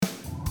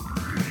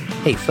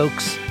Hey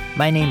folks,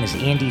 my name is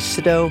Andy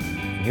Sido,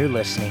 and you're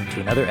listening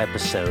to another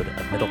episode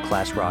of Middle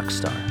Class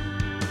Rockstar.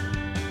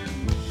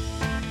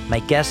 My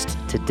guest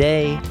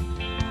today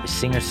is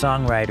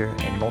singer-songwriter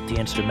and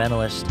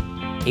multi-instrumentalist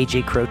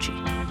AJ Croce.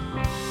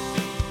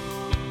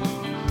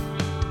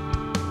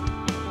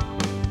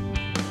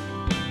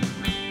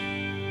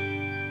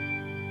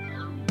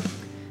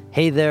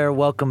 Hey there,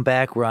 welcome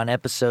back. We're on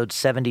episode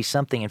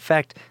 70-something. In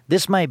fact,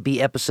 this might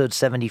be episode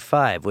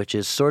 75, which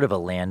is sort of a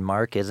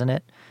landmark, isn't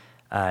it?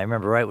 I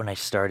remember right when I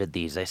started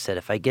these, I said,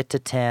 if I get to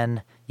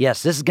 10,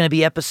 yes, this is going to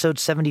be episode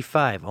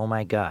 75. Oh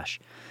my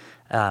gosh.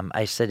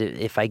 I said,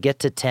 if I get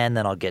to 10,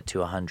 then I'll get to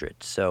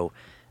 100. So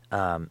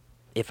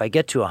if I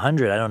get to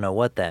 100, I don't know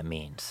what that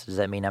means. Does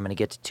that mean I'm going to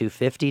get to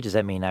 250? Does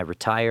that mean I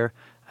retire?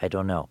 I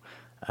don't know.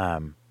 I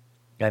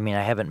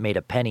haven't made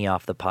a penny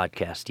off the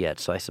podcast yet,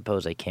 so I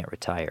suppose I can't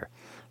retire.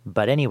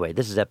 But anyway,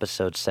 this is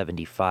episode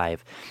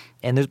 75.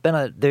 And there's been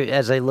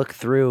as I look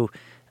through,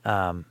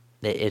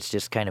 it's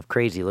just kind of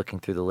crazy looking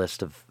through the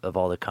list of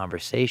all the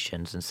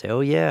conversations and say, oh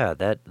yeah,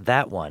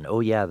 that one.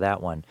 Oh yeah,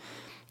 that one.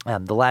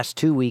 The last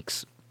 2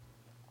 weeks,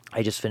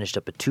 I just finished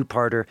up a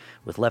two-parter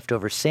with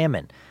Leftover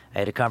Salmon. I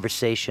had a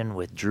conversation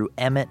with Drew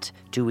Emmett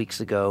 2 weeks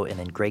ago and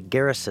then Greg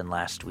Garrison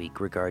last week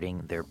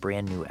regarding their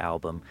brand new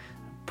album,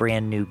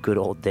 Brand New Good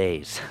Old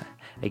Days.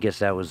 I guess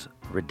that was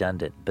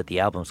redundant, but the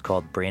album's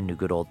called Brand New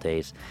Good Old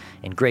Days.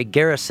 And Greg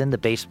Garrison, the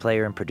bass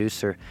player and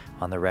producer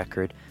on the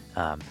record,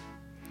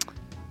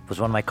 was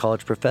one of my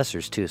college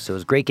professors too, so it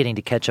was great getting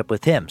to catch up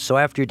with him. So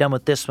after you're done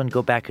with this one,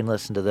 go back and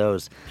listen to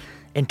those.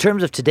 In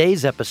terms of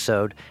today's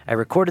episode, I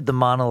recorded the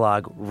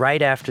monologue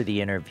right after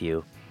the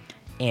interview,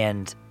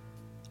 and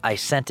I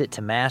sent it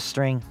to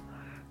mastering,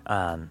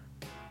 and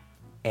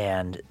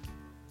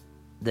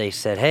they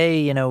said,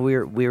 hey, we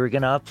were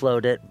going to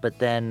upload it, but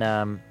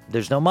then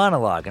there's no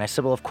monologue. And I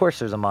said, well, of course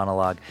there's a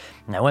monologue.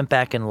 And I went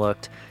back and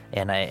looked,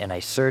 and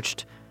I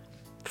searched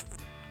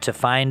to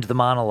find the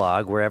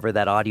monologue wherever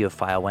that audio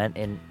file went,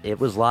 and it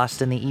was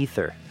lost in the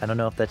ether. I don't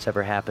know if that's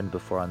ever happened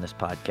before on this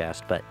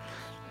podcast, but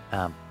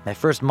my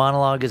first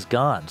monologue is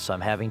gone, so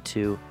I'm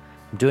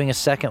doing a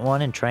second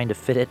one and trying to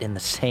fit it in the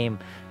same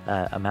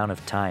amount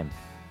of time.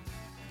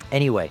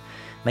 Anyway,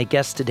 my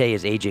guest today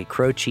is AJ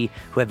Croce,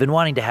 who I've been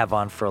wanting to have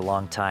on for a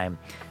long time.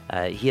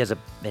 He has a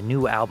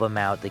new album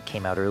out that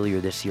came out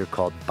earlier this year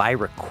called By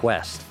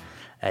Request.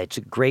 It's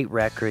a great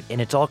record,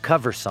 and it's all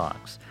cover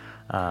songs.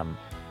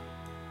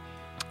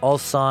 All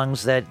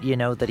songs that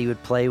he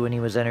would play when he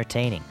was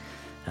entertaining.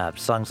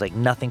 Songs like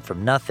Nothing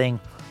from Nothing,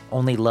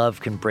 Only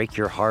Love Can Break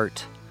Your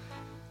Heart,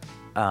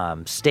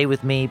 Stay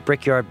With Me,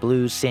 Brickyard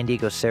Blues, San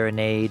Diego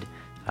Serenade.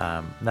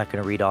 I'm not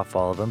going to read off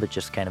all of them, but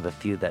just kind of a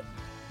few that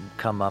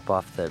come up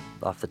off the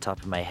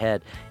top of my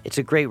head. It's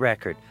a great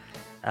record.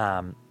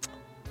 And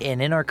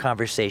in our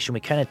conversation,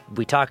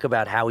 we talk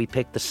about how he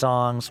picked the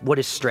songs, what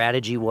his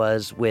strategy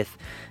was with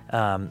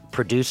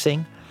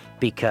producing,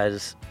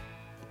 because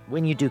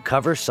when you do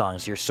cover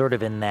songs, you're sort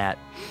of in that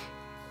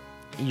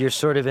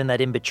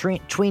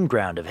in-between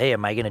ground of, hey,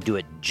 am I going to do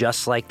it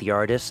just like the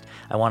artist?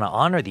 I want to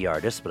honor the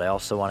artist, but I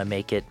also want to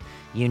make it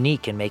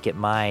unique and make it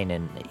mine.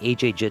 And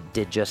AJ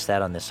did just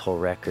that on this whole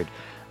record.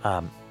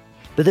 But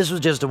this was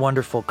just a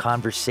wonderful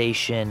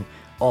conversation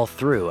all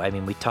through.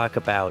 We talk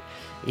about,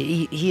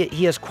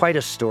 he has quite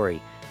a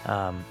story.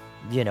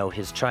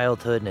 His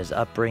childhood and his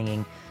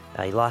upbringing.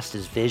 He lost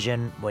his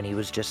vision when he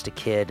was just a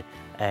kid.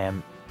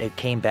 It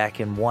came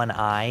back in one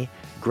eye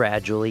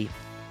gradually.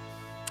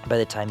 By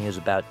the time he was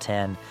about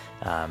 10,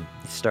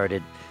 he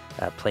started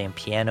playing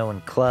piano in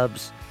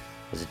clubs.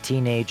 As a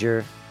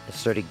teenager, he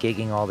started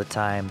gigging all the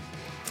time.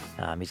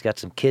 He's got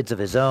some kids of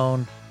his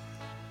own.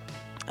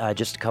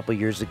 Just a couple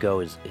years ago,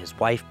 his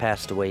wife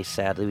passed away,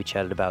 sadly. We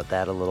chatted about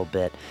that a little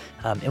bit.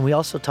 And we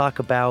also talk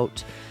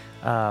about,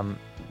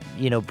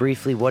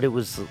 briefly what it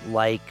was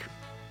like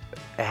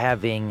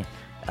having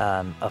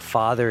a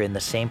father in the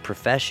same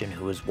profession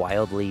who was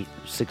wildly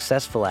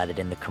successful at it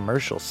in the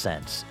commercial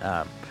sense.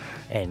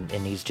 And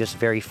he's just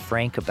very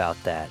frank about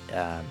that.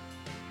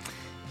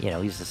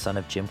 He's the son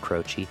of Jim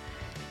Croce.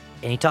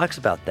 And he talks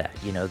about that,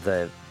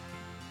 the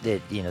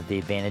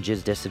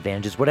advantages,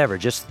 disadvantages, whatever,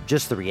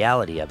 just the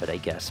reality of it, I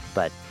guess.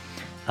 But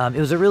it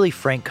was a really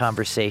frank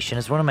conversation.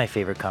 It's one of my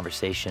favorite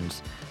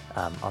conversations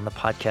on the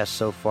podcast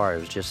so far. It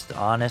was just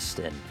honest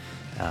and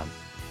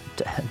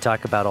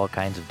talk about all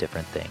kinds of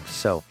different things.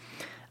 So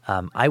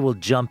I will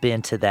jump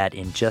into that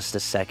in just a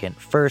second.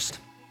 First,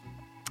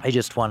 I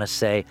just want to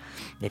say,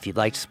 if you'd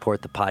like to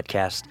support the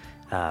podcast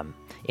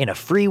in a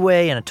free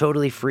way, in a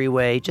totally free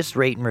way, just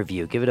rate and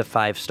review. Give it a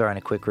 5-star and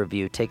a quick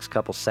review. It takes a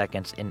couple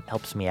seconds and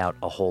helps me out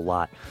a whole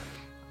lot.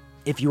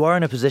 If you are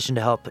in a position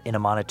to help in a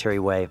monetary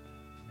way,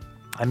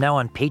 I'm now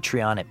on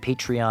Patreon at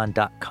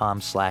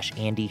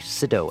patreon.com/Andy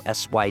Sido,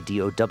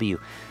 SYDOW.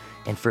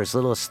 And for as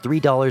little as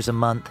 $3 a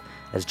month,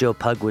 as Joe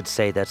Pug would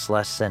say, that's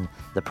less than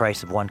the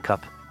price of one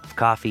cup of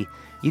coffee,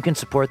 you can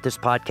support this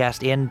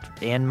podcast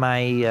and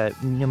my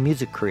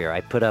music career.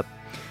 I put up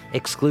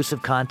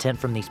exclusive content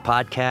from these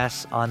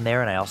podcasts on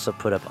there, and I also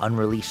put up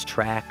unreleased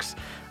tracks.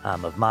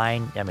 of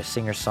mine. I'm a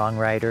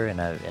singer-songwriter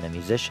and a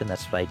musician.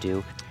 That's what I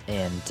do,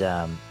 and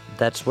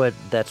that's what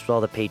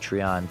all the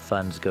Patreon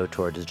funds go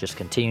towards, is just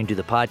continuing to do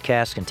the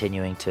podcast,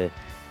 continuing to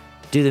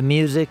do the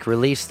music,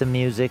 release the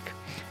music,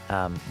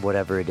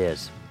 whatever it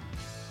is.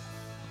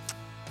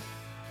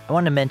 I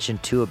want to mention,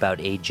 too, about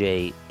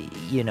AJ.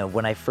 You know,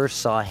 when I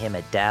first saw him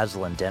at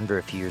Dazzle in Denver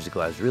a few years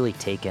ago, I was really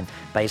taken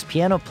by his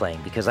piano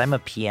playing, because I'm a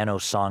piano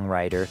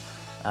songwriter.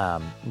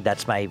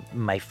 That's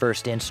my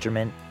first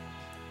instrument.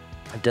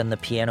 I've done the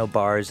piano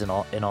bars and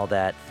all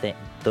that,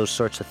 those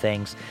sorts of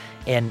things.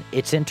 And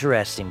it's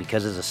interesting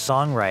because as a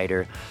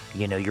songwriter,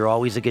 you know, you're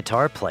always a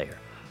guitar player.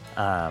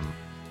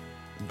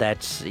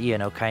 That's, you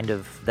know,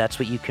 that's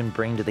what you can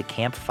bring to the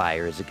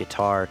campfire, is a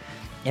guitar.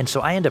 And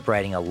so I end up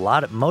writing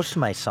most of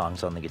my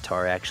songs on the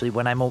guitar, actually,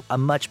 when I'm a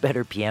much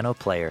better piano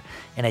player.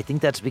 And I think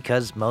that's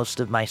because most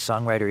of my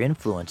songwriter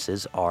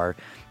influences are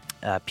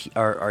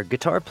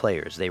guitar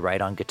players. They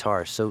write on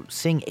guitar. So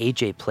seeing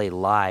AJ play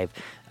live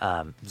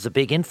is a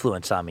big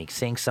influence on me.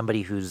 Seeing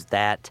somebody who's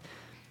that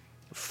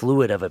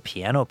fluid of a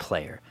piano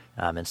player,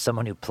 and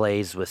someone who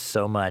plays with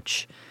so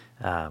much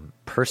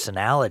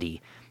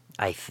personality,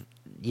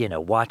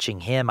 watching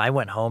him, I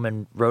went home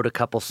and wrote a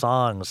couple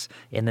songs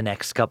in the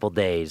next couple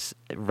days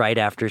right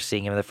after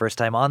seeing him the first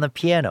time on the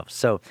piano.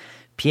 So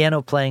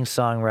piano playing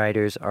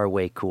songwriters are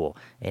way cool,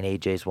 and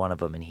AJ's one of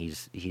them, and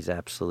he's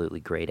absolutely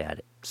great at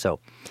it. So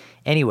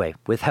anyway,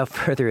 without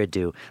further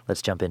ado,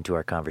 let's jump into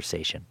our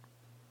conversation.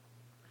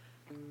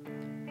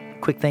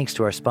 Quick thanks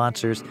to our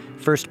sponsors.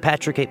 First,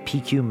 Patrick at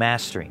PQ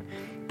Mastering.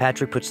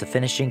 Patrick puts the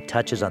finishing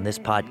touches on this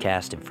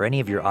podcast, and for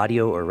any of your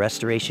audio or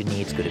restoration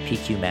needs, go to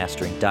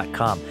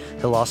pqmastering.com.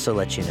 He'll also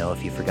let you know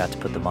if you forgot to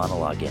put the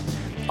monologue in.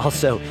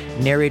 Also,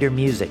 Narrator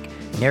Music.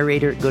 Go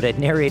to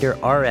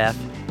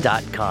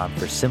narratorrf.com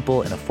for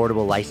simple and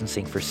affordable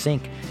licensing for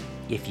sync.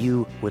 If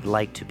you would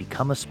like to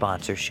become a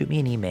sponsor, shoot me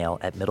an email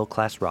at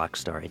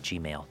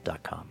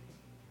middleclassrockstar@gmail.com.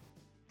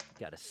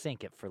 Got to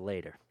sync it for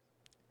later.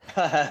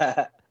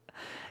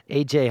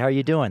 AJ, how are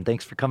you doing?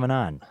 Thanks for coming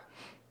on.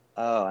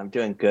 Oh, I'm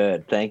doing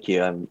good. Thank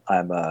you.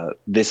 I'm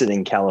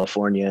visiting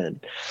California and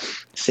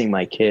seeing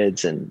my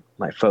kids and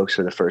my folks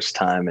for the first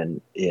time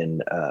in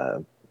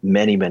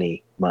many,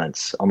 many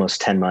months, almost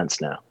 10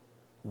 months now.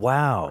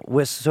 Wow.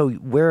 So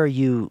where are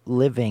you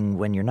living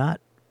when you're not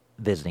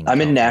visiting?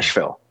 I'm in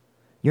Nashville.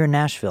 You're in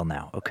Nashville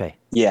now. Okay.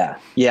 Yeah.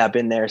 I've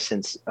been there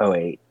since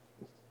 2008.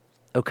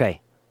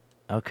 Okay.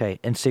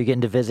 And so you're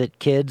getting to visit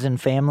kids and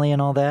family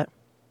and all that?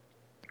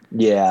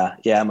 Yeah.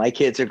 My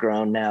kids are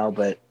grown now,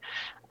 but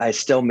I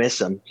still miss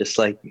them, just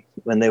like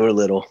when they were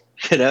little,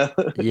 you know?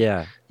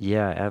 Yeah,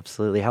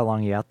 absolutely. How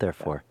long are you out there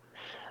for?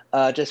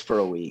 Just for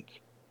a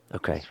week.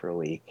 Okay. Just for a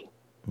week.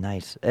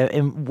 Nice.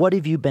 And what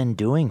have you been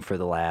doing for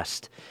the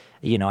last,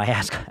 I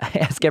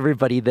ask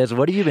everybody this,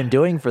 what have you been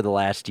doing for the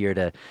last year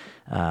to,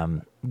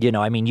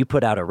 you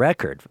put out a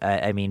record,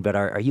 but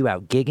are you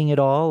out gigging at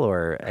all,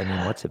 or,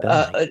 what's it been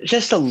like?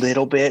 Just a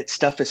little bit.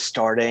 Stuff is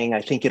starting.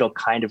 I think it'll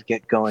kind of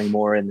get going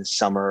more in the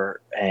summer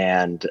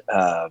and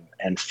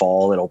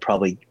fall. It'll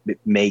probably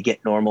may get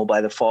normal by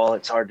the fall.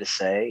 It's hard to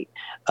say.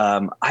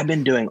 I've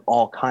been doing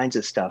all kinds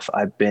of stuff.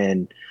 I've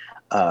been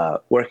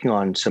working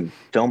on some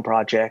film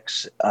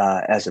projects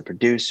as a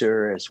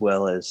producer, as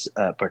well as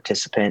a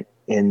participant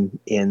in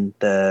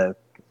a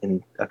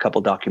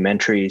couple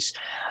documentaries.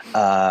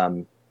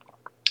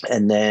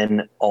 And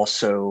then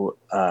also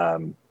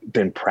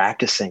been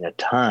practicing a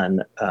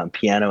ton,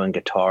 piano and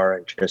guitar,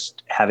 and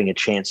just having a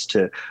chance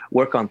to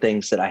work on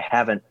things that I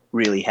haven't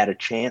really had a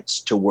chance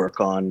to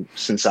work on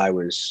since I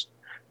was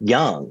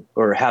young,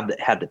 or had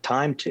the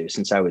time to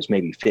since I was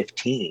maybe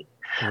 15.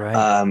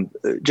 Right.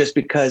 Just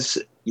because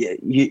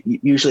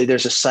usually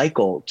there's a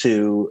cycle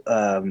to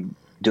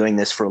doing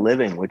this for a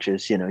living, which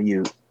is,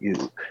 you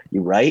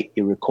write,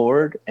 you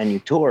record, and you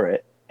tour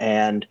it.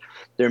 And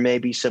there may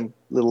be some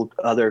little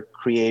other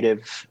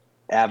creative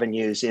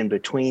avenues in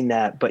between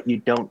that, but you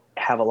don't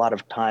have a lot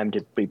of time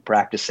to be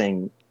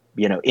practicing,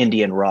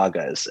 Indian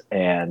ragas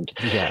and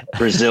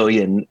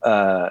Brazilian,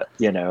 bossa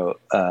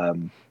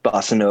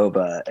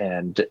nova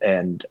and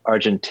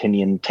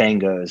Argentinian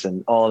tangos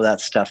and all of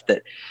that stuff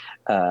that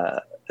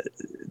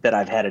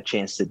I've had a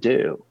chance to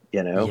do.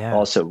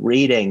 Also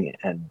reading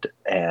and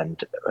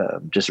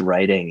just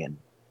writing,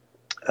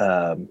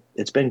 and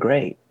it's been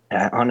great.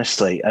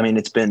 Honestly,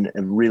 it's been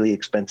a really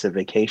expensive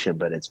vacation,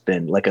 but it's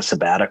been like a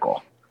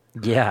sabbatical.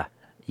 Yeah,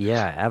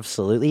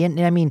 absolutely.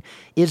 And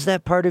is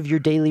that part of your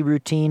daily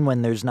routine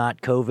when there's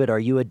not COVID? Are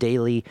you a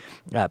daily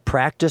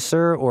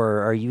practicer,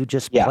 or are you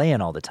just playing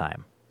all the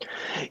time?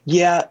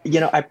 Yeah,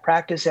 I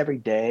practice every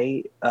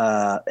day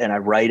and I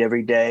write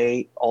every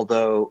day,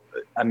 although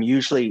I'm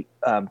usually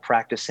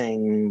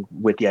practicing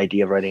with the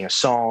idea of writing a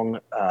song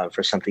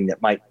for something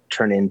that might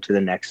turn into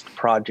the next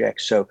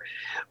project. So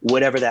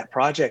whatever that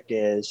project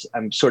is,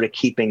 I'm sort of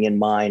keeping in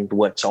mind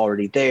what's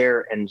already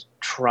there and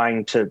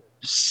trying to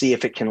see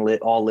if it can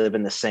all live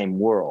in the same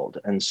world.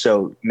 And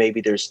so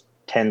maybe there's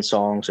 10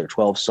 songs or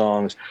 12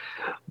 songs,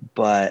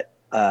 but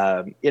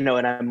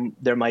and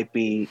there might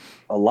be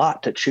a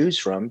lot to choose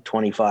from,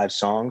 25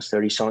 songs,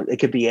 30 songs. It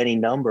could be any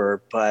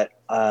number, but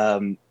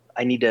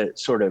I need to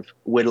sort of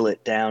whittle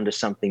it down to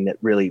something that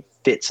really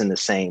fits in the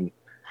same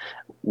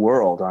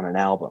world on an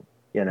album,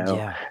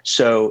 Yeah.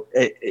 So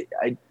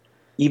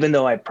even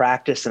though I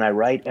practice and I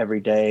write every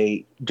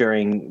day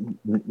during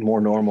more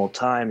normal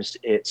times,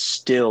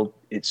 it's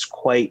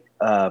quite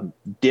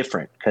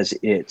different because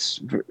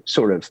it's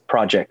sort of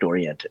project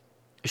oriented.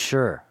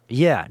 Sure.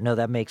 Yeah. No,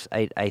 that makes.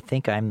 I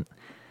think I'm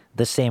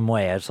the same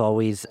way.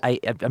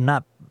 I'm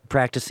not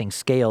practicing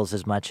scales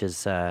as much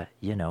as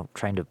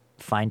trying to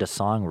find a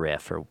song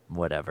riff or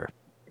whatever.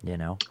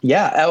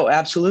 Yeah. Oh,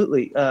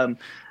 absolutely. I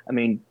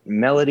mean,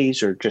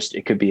 melodies are just,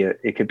 it could be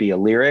a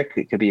lyric,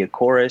 it could be a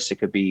chorus, it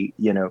could be,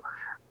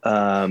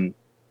 I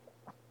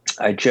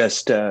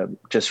just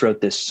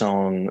wrote this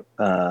song,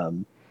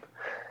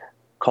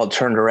 called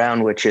Turned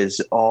Around, which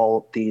is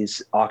all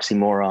these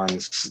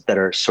oxymorons that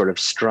are sort of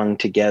strung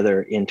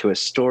together into a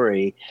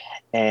story.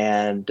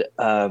 And,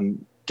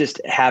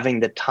 just having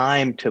the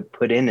time to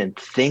put in and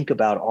think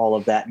about all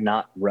of that,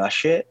 not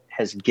rush it,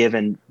 has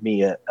given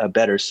me a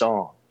better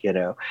song,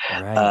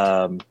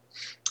 Right.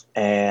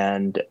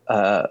 And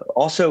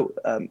also,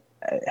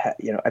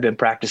 I've been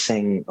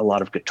practicing a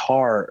lot of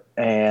guitar,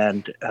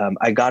 and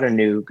I got a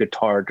new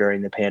guitar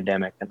during the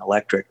pandemic, an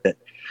electric, that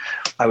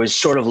I was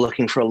sort of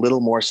looking for a little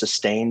more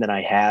sustain than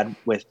I had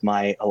with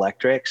my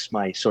electrics,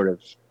 my sort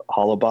of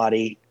hollow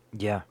body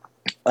Yeah.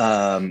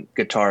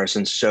 guitars.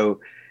 And so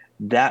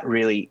that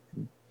really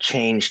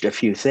changed a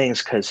few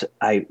things because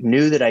I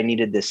knew that I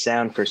needed this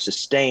sound for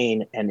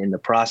sustain, and in the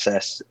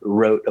process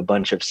wrote a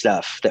bunch of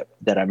stuff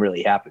that I'm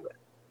really happy with.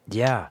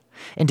 Yeah.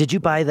 And did you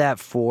buy that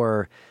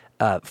for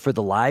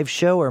the live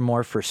show or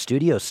more for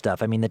studio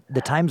stuff? I mean,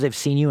 the times I've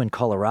seen you in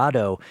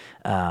Colorado,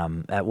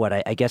 at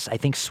I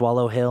think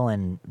Swallow Hill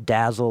and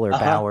Dazzle or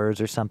Uh-huh. Bowers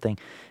or something,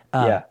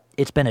 Yeah.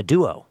 it's been a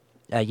duo,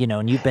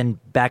 and you've been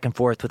back and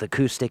forth with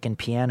acoustic and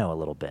piano a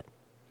little bit.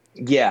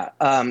 Yeah.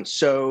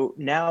 So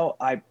now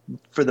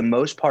for the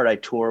most part, I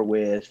tour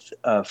with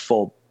a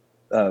full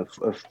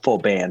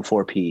band,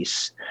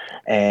 4-piece,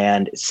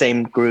 and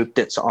same group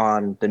that's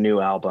on the new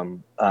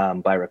album,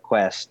 by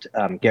request.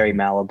 Gary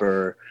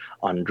Malaber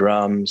on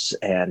drums,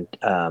 and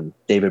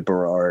David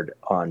Berard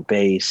on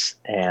bass,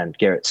 and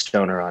Garrett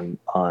Stoner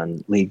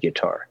on lead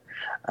guitar.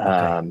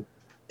 Okay.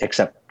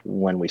 Except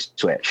when we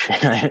switch,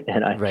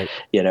 and Right.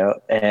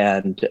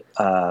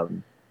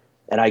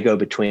 and I go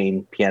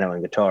between piano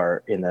and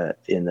guitar in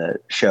the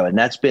show, and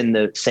that's been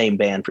the same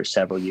band for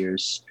several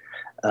years.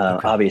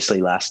 Okay.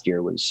 Obviously, last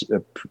year was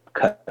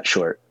cut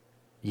short.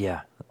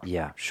 Yeah.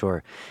 Yeah.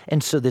 Sure.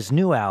 And so this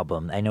new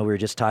album, I know we were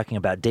just talking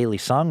about daily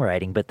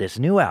songwriting, but this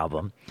new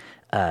album,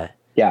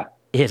 Yeah,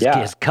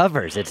 is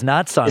covers. It's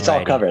not songwriting. It's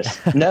all covers.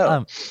 No,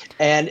 Um,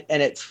 and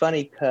it's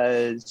funny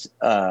because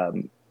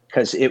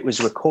it was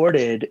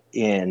recorded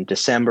in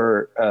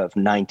December of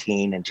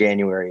 19 and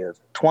January of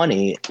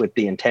 20 with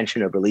the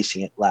intention of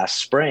releasing it last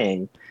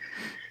spring.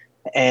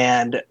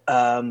 And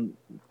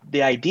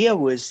the idea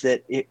was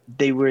that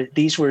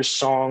these were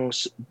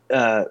songs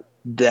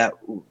that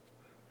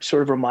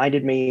sort of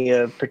reminded me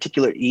of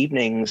particular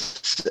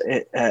evenings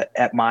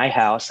at my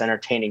house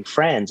entertaining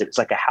friends. It was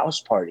like a house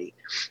party.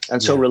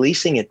 And so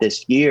releasing it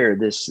this year,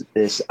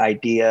 this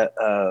idea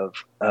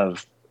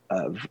of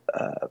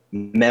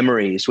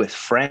memories with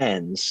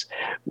friends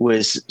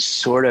was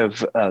sort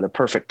of the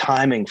perfect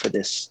timing for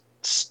this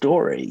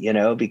story,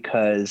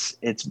 because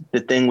it's the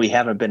thing we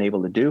haven't been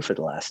able to do for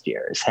the last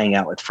year, is hang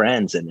out with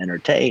friends and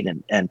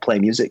entertain and play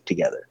music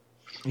together.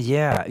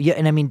 Yeah, yeah,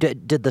 and I mean,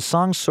 did the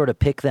songs sort of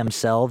pick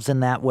themselves in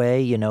that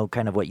way,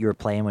 kind of what you were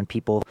playing when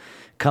people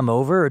come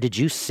over, or did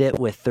you sit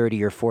with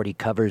 30 or 40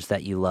 covers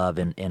that you love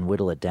and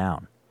whittle it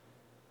down?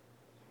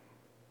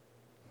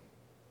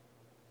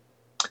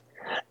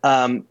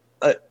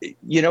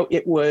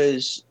 It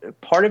was,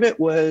 part of it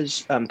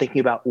was thinking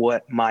about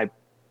what my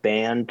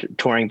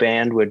touring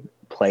band would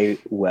play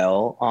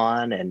well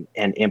on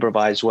and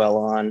improvise well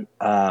on.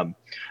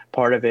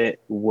 Part of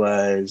it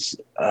was,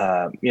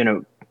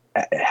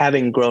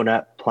 having grown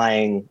up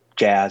playing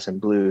jazz and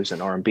blues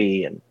and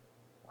R&B and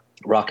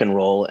rock and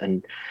roll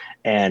and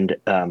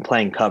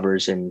playing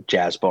covers in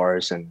jazz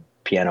bars and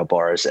piano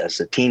bars as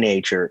a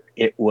teenager,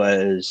 it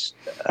was,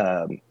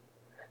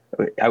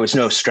 I was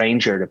no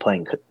stranger to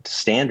playing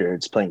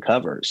standards, playing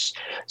covers.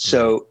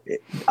 So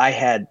I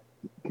had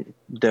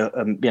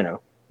the,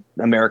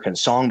 American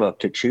Songbook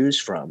to choose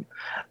from.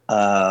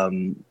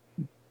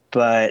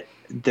 But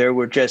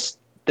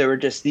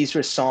these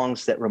were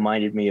songs that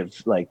reminded me of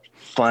like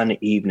fun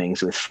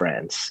evenings with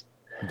friends.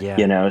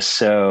 Yeah.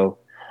 So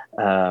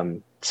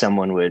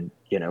someone would,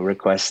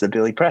 request the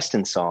Billy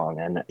Preston song,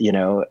 and,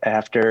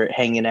 after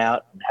hanging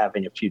out and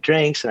having a few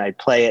drinks, and I'd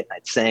play it and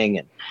I'd sing,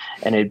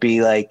 and it'd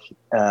be like,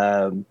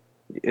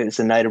 it's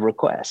a night of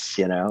requests,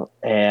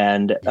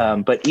 and,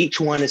 but each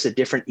one is a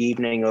different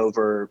evening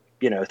over,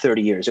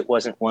 30 years. It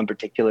wasn't one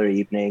particular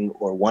evening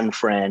or one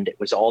friend. It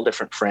was all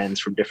different friends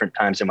from different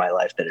times in my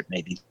life that had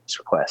made these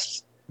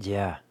requests.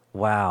 Yeah.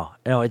 Wow.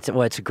 No, it's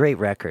a great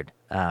record.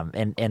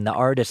 And the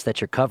artists that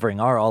you're covering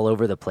are all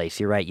over the place.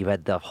 You're right. You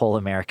had the whole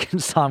American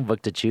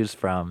songbook to choose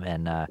from,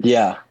 and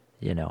Yeah,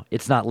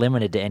 it's not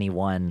limited to any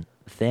one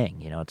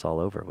thing. It's all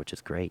over, which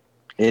is great.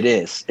 it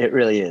is. It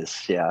really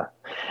is. Yeah.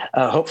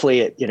 Hopefully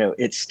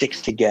it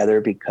sticks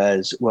together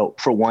because, well,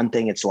 for one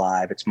thing, it's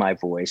live. It's my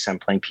voice. I'm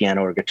playing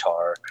piano or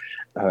guitar,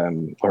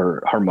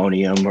 or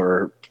harmonium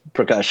or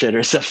percussion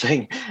or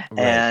something.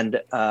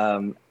 Right.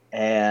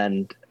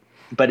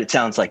 But it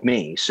sounds like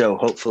me. So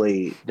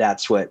hopefully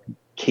that's what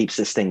keeps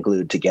this thing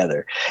glued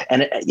together.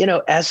 And,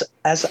 as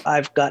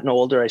I've gotten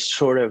older, I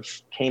sort of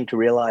came to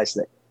realize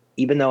that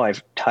even though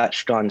I've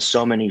touched on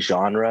so many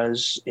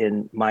genres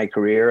in my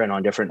career and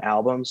on different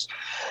albums,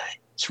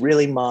 it's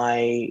really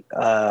my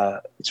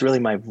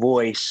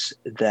voice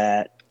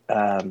that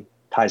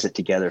ties it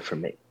together for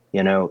me.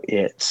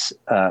 It's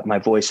my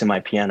voice and my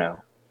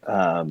piano.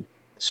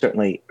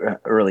 Certainly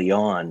early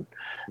on,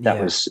 that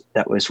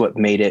was what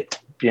made it.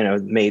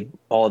 Made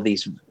all of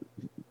these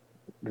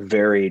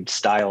varied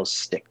styles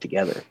stick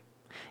together.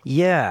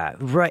 Yeah,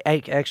 right.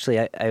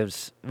 I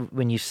was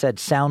when you said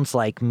 "sounds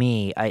like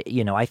me,"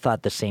 I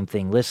thought the same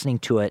thing. Listening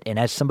to it, and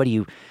as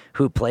somebody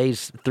who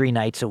plays 3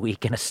 nights a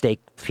week in a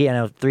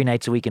piano 3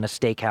 nights a week in a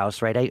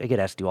steakhouse, right? I get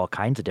asked to do all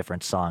kinds of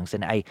different songs,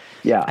 and I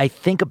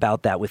think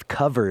about that with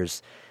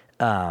covers.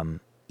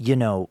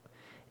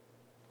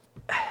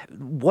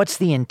 What's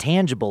the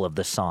intangible of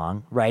the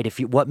song, right?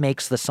 What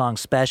makes the song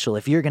special?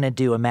 If you're going to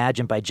do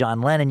 "Imagine" by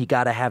John Lennon, you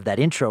got to have that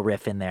intro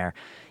riff in there.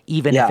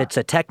 Even if it's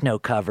a techno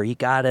cover, you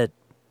got to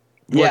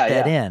work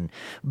that in.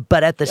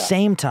 But at the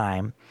same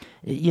time,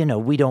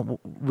 we don't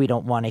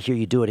want to hear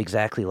you do it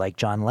exactly like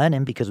John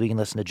Lennon, because we can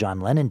listen to John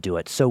Lennon do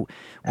it. So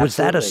was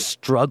that a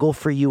struggle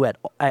for you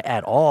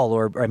at all?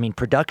 Or I mean,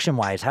 production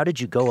wise, how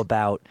did you go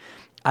about,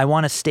 I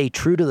want to stay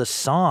true to the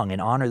song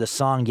and honor the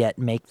song, yet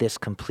make this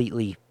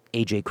completely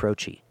AJ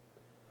Croce?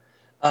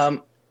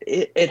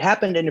 It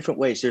happened in different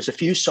ways. There's a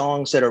few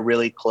songs that are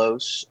really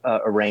close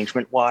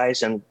arrangement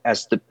wise, and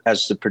as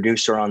the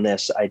producer on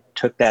this, I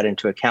took that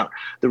into account.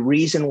 The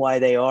reason why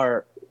they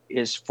are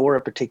is for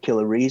a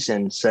particular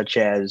reason, such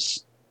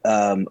as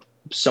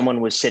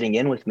someone was sitting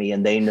in with me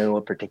and they knew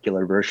a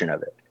particular version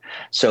of it.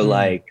 So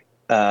like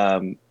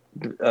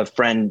a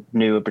friend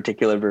knew a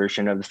particular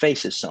version of the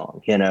Faces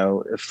song.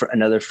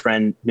 Another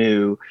friend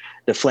knew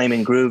the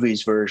Flamin'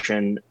 Groovies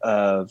version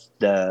of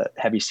the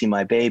Have You Seen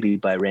My Baby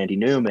by Randy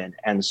Newman.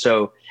 And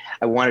so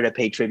I wanted to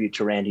pay tribute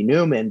to Randy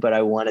Newman, but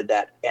I wanted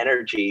that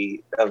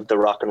energy of the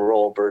rock and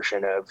roll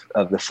version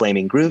of the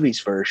Flamin'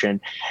 Groovies version.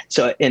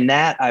 So in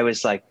that, I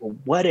was like, well,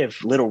 what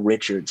if Little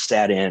Richard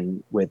sat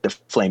in with the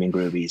Flamin'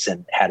 Groovies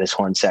and had his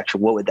horn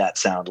section? What would that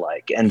sound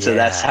like? And so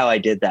that's how I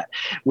did that.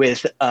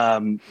 With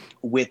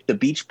the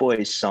Beach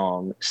Boys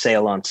song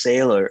 "Sail on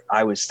Sailor,"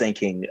 I was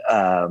thinking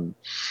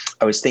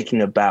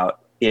about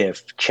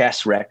if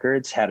Chess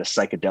Records had a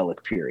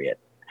psychedelic period.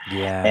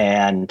 Yeah.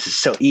 And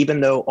so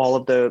even though all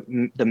of the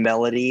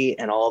melody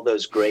and all of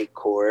those great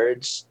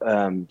chords,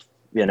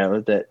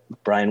 that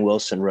Brian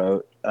Wilson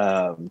wrote,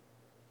 and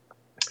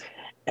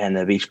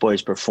the Beach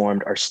Boys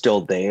performed are still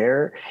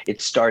there,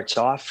 it starts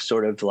off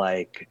sort of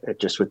like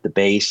just with the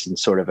bass and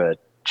sort of a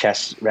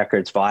Chess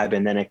Records vibe.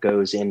 And then it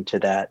goes into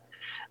that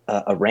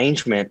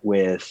arrangement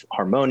with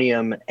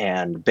harmonium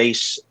and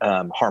bass,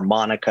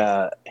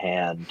 harmonica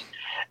and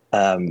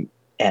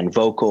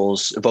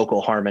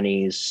vocal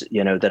harmonies,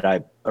 that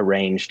I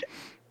arranged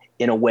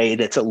in a way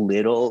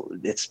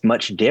it's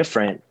much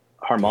different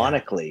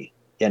harmonically,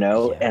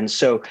 And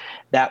so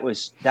that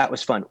was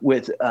fun.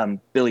 With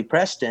Billy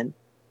Preston,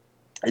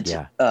 it's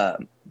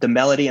the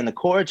melody and the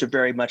chords are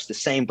very much the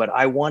same, but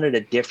I wanted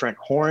a different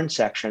horn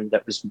section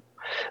that was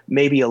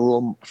maybe a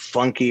little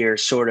funkier,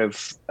 sort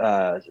of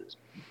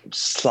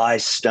Sly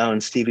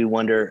Stone, Stevie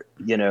Wonder,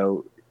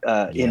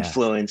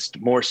 influenced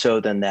more so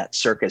than that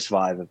circus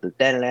vibe of the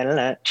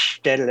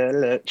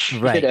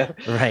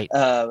right.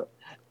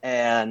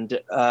 And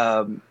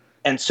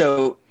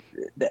so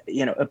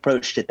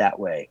approached it that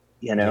way,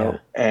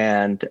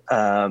 and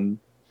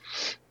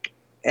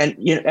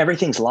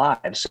everything's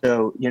live,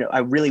 so I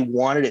really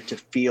wanted it to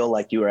feel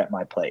like you were at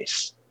my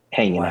place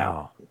hanging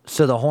out.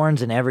 So the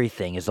horns and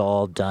everything is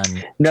all done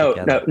together. No,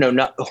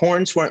 the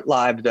horns weren't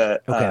live.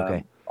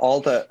 Okay. All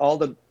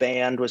the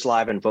band was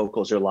live and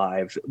vocals are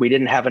live. We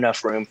didn't have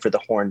enough room for the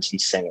horns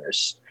and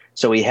singers,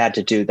 so we had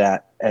to do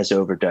that as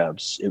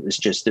overdubs. It was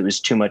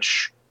too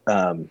much.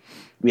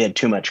 We had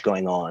too much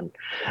going on.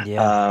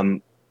 Yeah.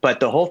 But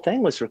the whole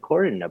thing was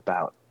recorded in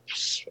about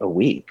a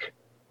week.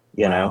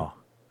 All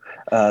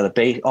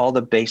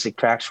the basic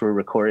tracks were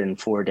recorded in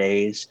 4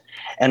 days,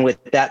 and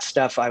with that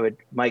stuff, I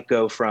might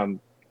go from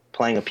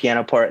playing a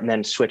piano part and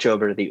then switch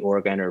over to the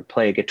organ, or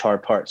play a guitar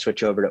part,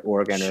 switch over to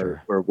organ,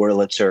 or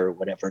Wurlitzer or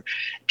whatever.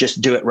 Just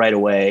do it right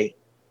away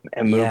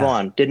and move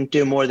on. Didn't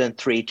do more than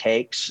 3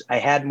 takes. I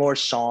had more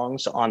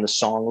songs on the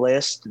song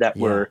list that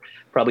were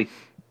probably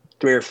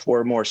 3 or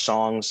 4 more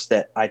songs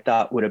that I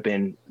thought would have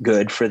been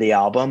good for the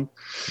album.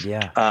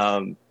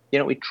 Yeah.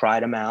 We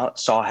tried them out,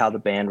 saw how the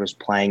band was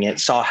playing it,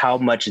 saw how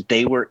much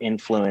they were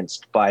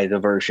influenced by the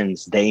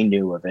versions they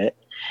knew of it.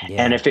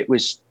 And Yeah.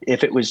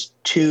 if it was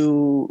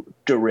too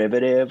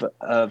derivative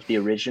of the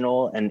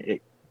original, and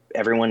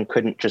everyone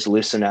couldn't just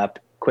loosen up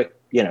quick,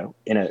 in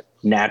a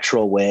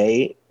natural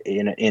way,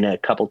 in a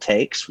couple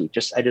takes,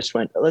 I just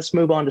went, let's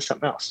move on to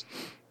something else.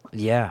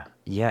 Yeah.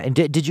 Yeah. And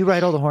did you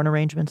write all the horn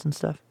arrangements and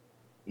stuff?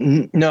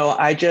 No,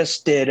 I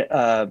just did.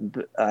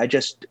 The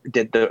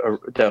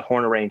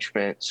horn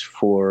arrangements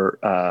for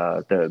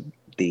the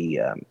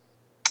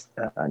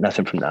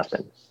Nothing from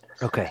Nothing.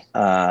 Okay.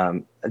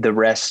 The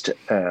rest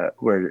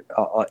were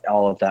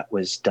all of that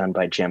was done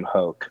by Jim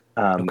Hoke.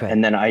 Okay.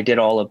 And then I did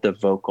all of the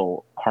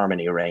vocal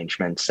harmony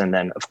arrangements, and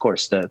then of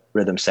course the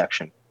rhythm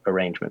section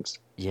arrangements.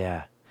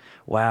 Yeah.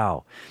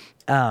 Wow.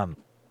 And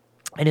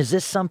is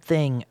this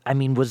something, I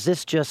mean, was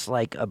this just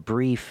like a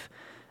brief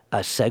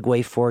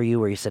segue for you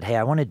where you said, hey,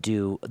 I want to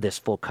do this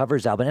full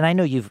covers album? And I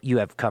know you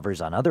have covers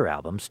on other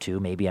albums too.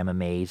 Maybe I'm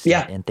Amazed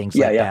and things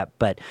like that.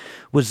 But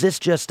was this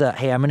just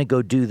hey, I'm going to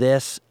go do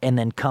this and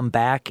then come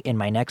back and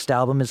my next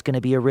album is going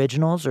to be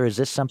originals? Or is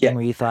this something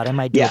where you thought I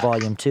might do a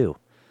volume 2?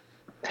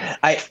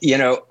 I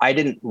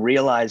didn't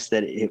realize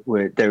that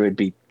there would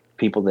be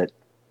people that,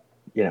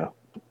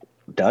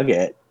 dug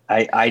it.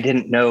 I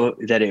didn't know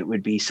that it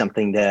would be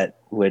something that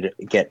would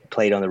get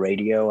played on the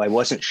radio. I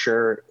wasn't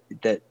sure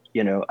that,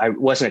 I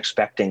wasn't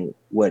expecting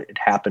what had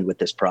happened with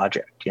this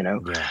project,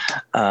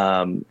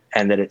 and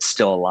that it's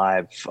still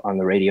alive on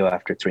the radio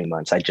after 3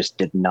 months. I just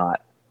did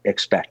not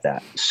expect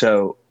that.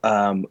 So,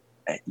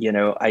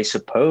 I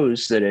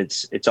suppose that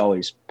it's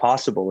always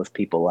possible if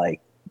people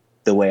like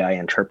the way I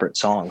interpret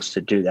songs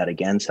to do that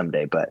again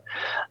someday. But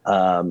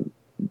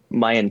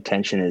my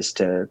intention is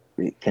to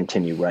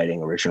continue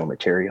writing original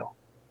material.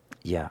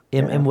 Yeah.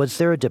 And was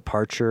there a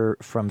departure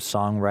from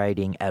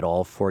songwriting at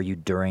all for you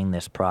during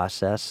this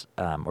process?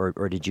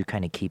 Or did you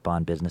kind of keep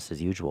on business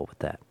as usual with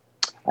that?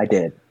 I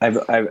did.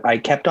 I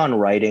kept on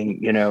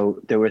writing.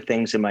 There were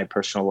things in my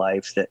personal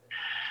life that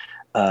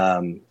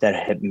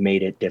had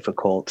made it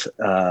difficult.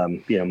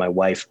 My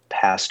wife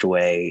passed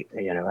away,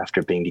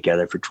 after being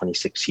together for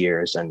 26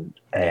 years, and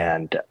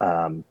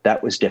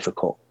that was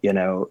difficult.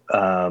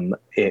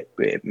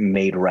 It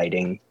made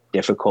writing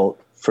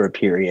difficult for a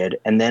period.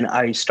 And then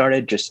I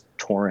started just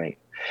touring.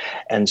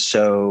 And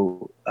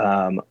so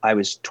I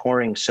was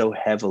touring so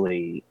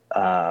heavily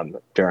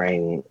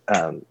during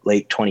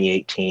late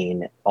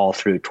 2018, all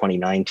through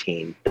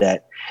 2019,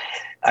 that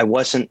I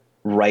wasn't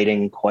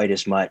writing quite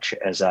as much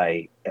as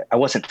I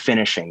wasn't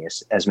finishing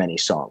as many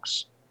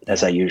songs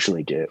as I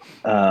usually do.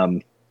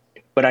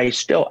 But I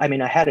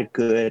had a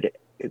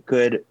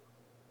good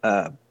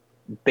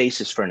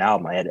basis for an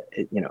album. I had,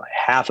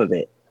 half of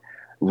it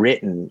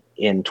written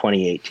in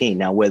 2018.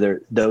 Now,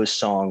 whether those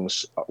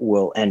songs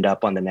will end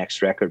up on the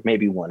next record,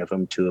 maybe one of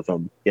them, two of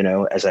them,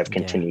 as I've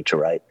continued to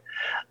write.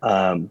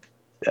 But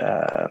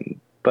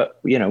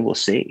we'll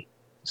see.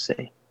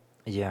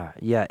 Yeah.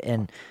 Yeah.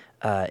 And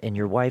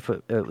your wife,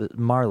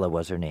 Marla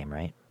was her name,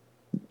 right?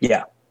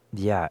 Yeah.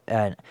 Yeah.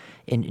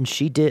 And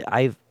she did,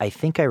 I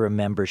think I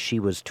remember she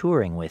was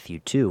touring with you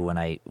too one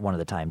of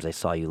the times I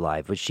saw you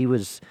live, but she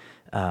was,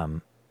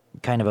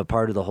 kind of a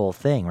part of the whole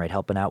thing, right?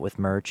 Helping out with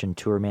merch and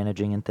tour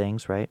managing and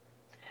things, right?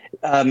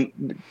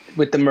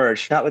 With the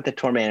merch, not with the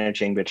tour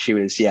managing, but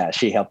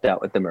she helped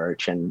out with the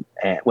merch and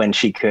when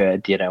she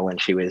could, when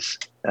she was,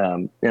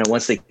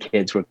 once the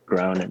kids were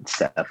grown and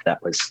stuff,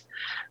 that was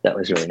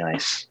really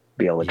nice to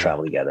be able to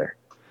travel together.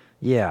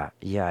 Yeah.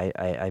 Yeah.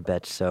 I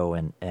bet so.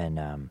 And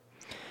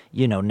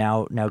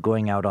now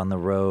going out on the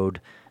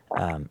road,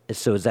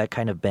 so was that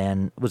kind of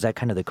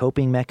the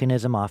coping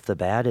mechanism off the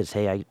bat is,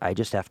 hey, I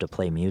just have to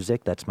play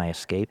music. That's my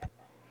escape.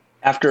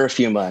 After a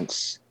few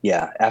months.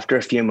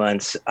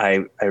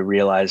 I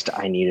realized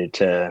I needed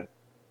to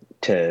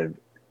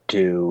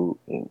do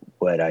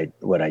what I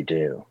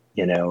do,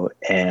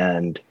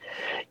 and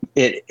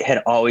it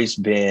had always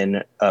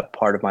been a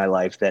part of my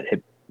life that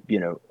had,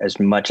 as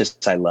much as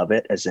I love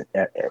it,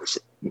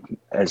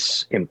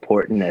 as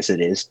important as it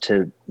is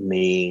to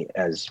me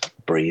as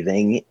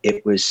breathing,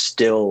 it was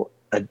still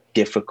a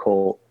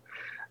difficult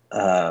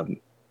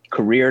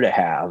career to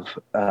have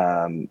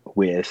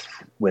with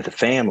a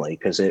family,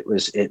 because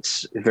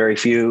it's very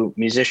few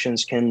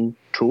musicians can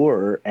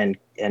tour and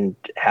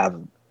have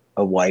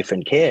a wife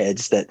and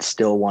kids that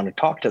still want to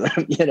talk to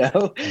them.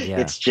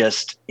 It's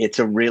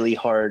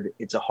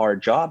a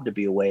hard job to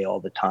be away all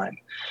the time.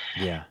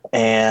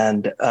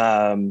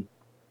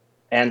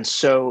 And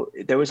so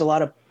there was a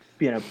lot of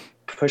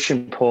push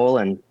and pull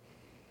and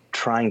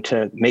trying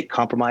to make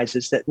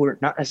compromises that were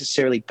not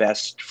necessarily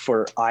best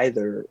for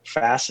either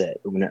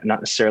facet, not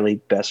necessarily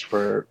best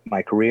for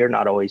my career,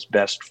 not always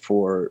best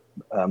for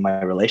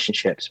my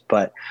relationships.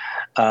 But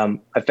I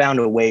found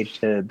a way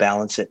to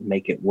balance it and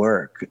make it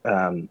work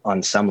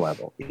on some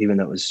level, even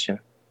though it was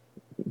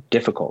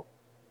difficult.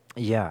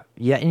 Yeah.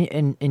 Yeah.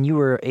 And you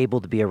were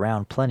able to be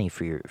around plenty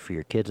for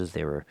your kids as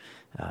they were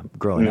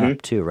growing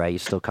up too, right? You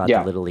still caught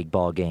the Little League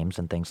ball games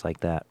and things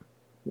like that.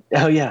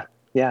 Oh, yeah.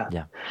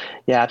 Yeah,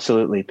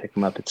 absolutely. Pick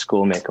them up at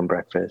school, make them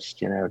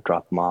breakfast,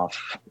 drop them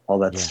off, all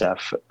that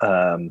stuff.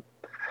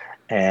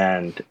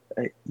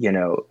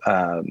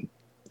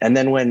 and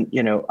then when,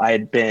 I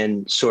had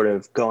been sort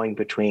of going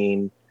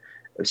between,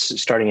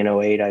 starting in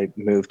 '08, I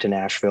moved to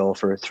Nashville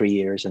for 3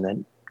 years and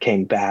then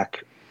came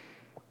back,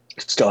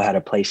 still had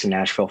a place in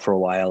Nashville for a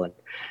while and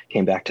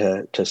came back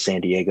to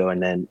San Diego.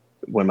 And then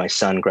when my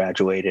son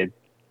graduated,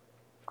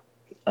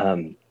 I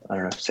don't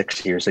know,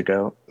 6 years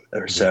ago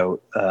or so,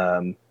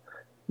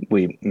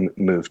 we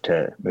moved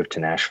to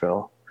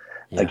Nashville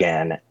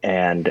again.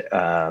 And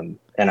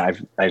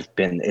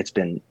it's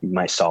been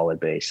my solid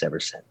base ever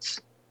since.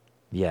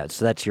 Yeah.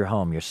 So that's your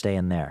home. You're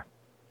staying there.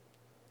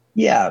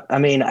 Yeah. I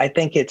mean, I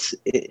think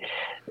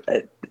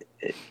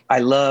I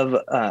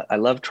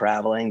love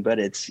traveling, but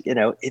it's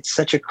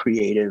such a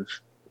creative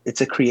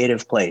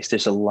place.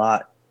 There's a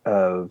lot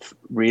of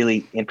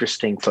really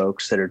interesting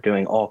folks that are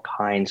doing all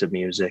kinds of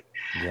music.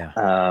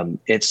 Yeah.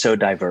 It's so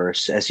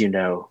diverse, as you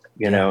know,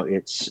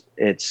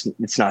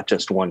 it's not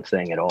just one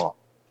thing at all.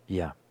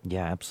 Yeah.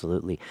 Yeah,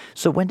 absolutely.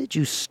 So when did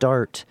you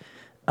start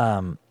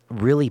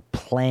really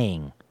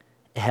playing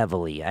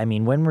heavily? I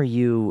mean, when were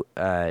you,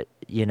 a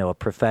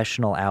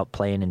professional out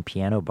playing in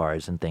piano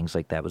bars and things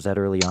like that? Was that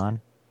early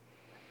on?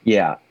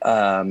 Yeah.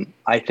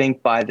 I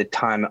think by the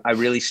time I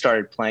really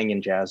started playing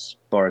in jazz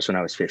bars when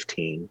I was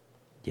 15.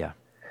 Yeah.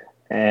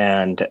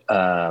 And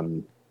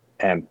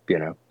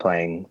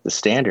playing the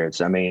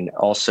standards. I mean,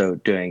 also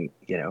doing,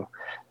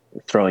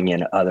 throwing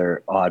in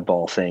other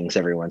oddball things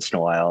every once in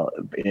a while,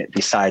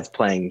 besides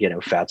playing,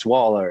 Fats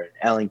Waller and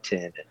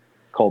Ellington and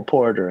Cole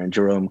Porter and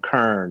Jerome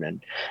Kern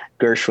and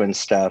Gershwin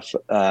stuff.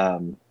 I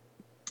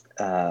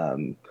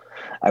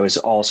was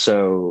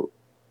also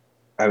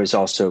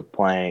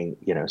playing,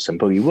 some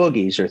boogie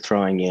woogies or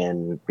throwing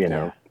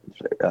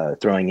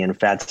in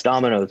Fats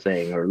Domino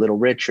thing or Little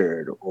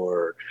Richard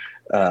or,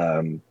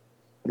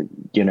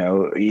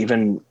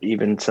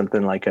 even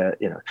something like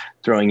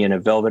throwing in a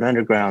Velvet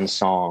Underground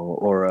song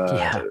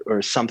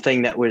or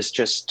something that was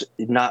just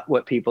not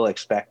what people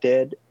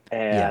expected.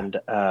 And,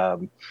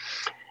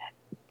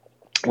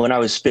 when I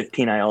was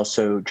 15, I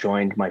also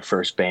joined my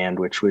first band,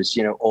 which was,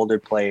 older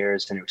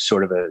players, and it was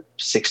sort of a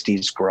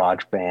 60s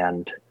garage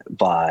band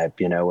vibe,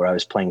 where I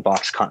was playing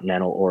Vox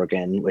Continental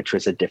organ, which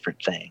was a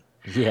different thing.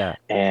 Yeah.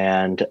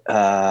 And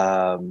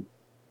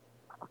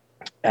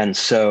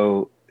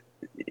so,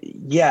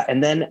 yeah.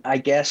 And then I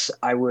guess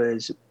I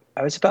was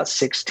about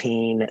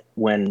 16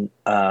 when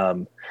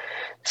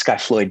this guy,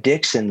 Floyd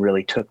Dixon,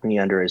 really took me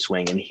under his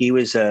wing. And he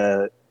was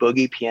a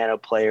boogie piano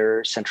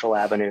player, Central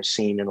Avenue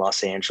scene in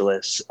Los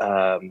Angeles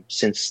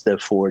since the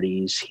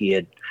 40s. He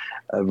had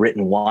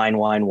written Wine,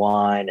 Wine,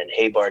 Wine and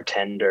Hey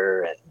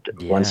Bartender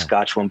and One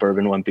Scotch, One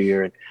Bourbon, One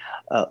Beer, and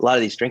a lot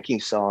of these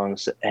drinking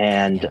songs.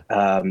 And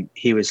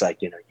he was like,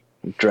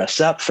 dress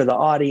up for the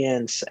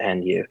audience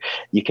and you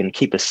can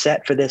keep a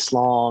set for this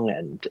long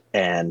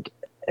and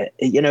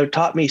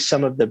taught me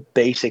some of the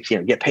basics,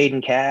 get paid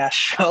in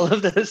cash, all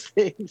of those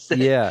things.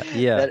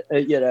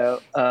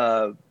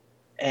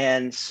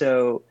 And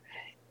so,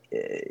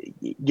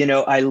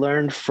 I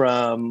learned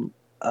from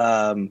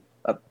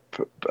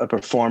a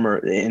performer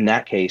in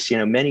that case,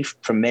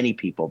 from many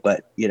people,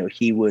 but,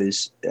 he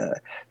was,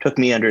 took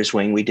me under his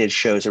wing. We did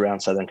shows around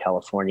Southern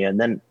California. And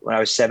then when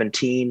I was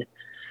 17,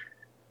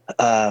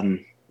 a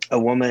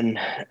woman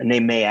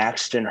named Mae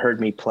Axton heard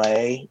me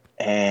play,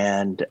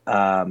 and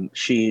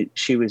she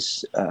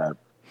was the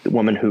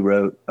woman who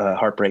wrote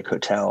Heartbreak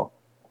Hotel,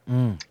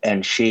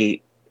 and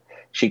she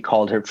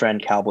called her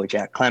friend Cowboy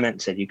Jack Clement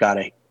and said, "You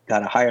gotta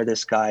hire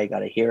this guy, you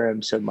gotta hear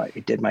him." So I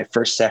did my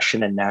first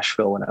session in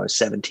Nashville when I was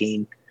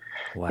 17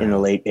 in the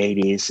late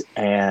 80s,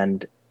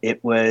 and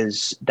it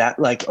was that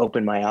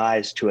opened my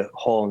eyes to a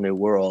whole new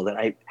world.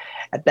 And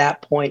at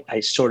that point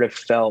I sort of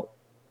felt,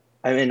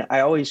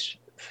 I always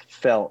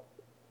felt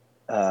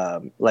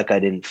like I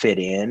didn't fit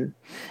in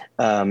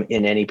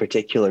any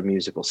particular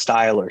musical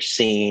style or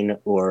scene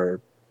or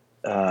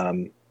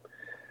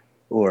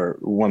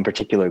one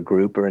particular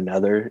group or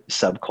another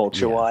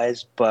subculture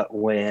wise. But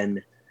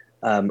when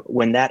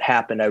that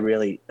happened,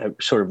 I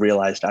sort of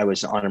realized I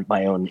was on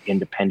my own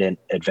independent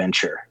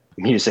adventure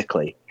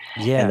musically,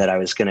 and that I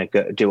was going to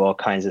go do all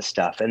kinds of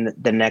stuff. And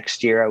the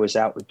next year I was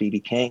out with B.B.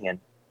 King,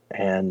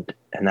 and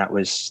that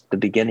was the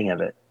beginning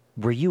of it.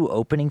 Were you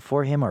opening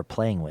for him or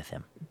playing with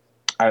him?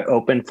 I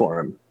opened for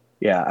him.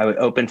 Yeah, I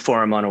opened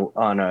for him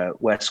on a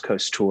West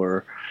Coast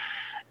tour,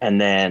 and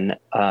then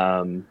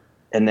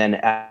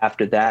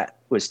after that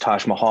was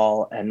Taj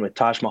Mahal, and with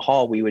Taj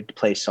Mahal we would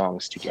play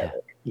songs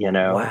together.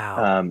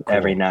 Cool.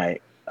 Every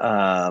night.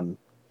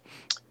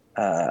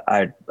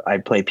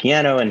 I'd play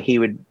piano, and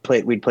we'd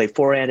play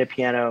four-handed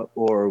piano,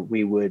 or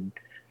he would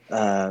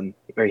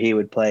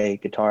play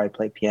guitar, I'd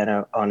play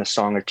piano on a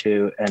song or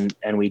two,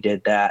 and we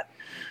did that.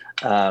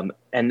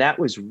 And that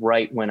was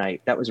right when I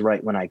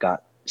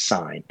got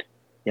signed,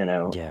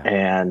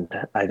 and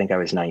I think I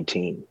was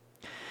 19.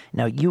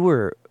 Now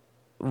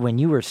when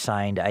you were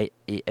signed,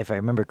 if I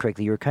remember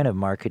correctly, you were kind of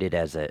marketed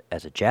as a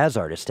jazz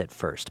artist at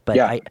first, but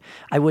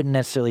I wouldn't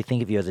necessarily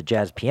think of you as a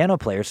jazz piano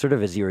player, sort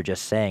of as you were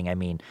just saying. I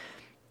mean,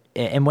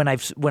 and when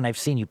I've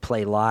seen you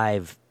play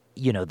live,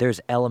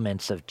 there's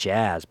elements of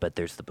jazz, but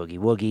there's the boogie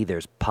woogie,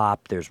 there's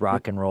pop, there's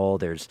rock and roll,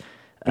 there's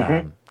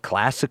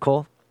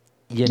classical,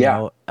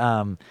 Yeah.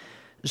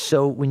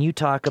 So when you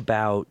talk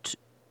about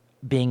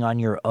being on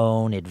your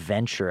own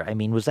adventure, I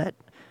mean, was that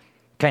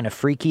kind of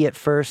freaky at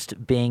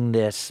first, being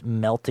this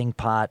melting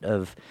pot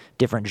of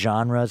different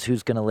genres?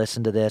 Who's going to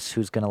listen to this?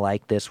 Who's going to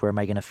like this? Where am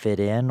I going to fit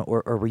in?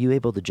 Or were you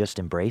able to just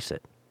embrace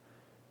it?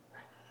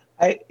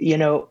 I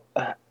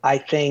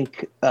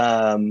think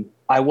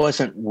I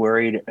wasn't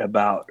worried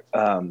about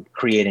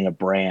creating a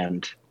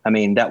brand. I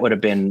mean, that would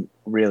have been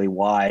really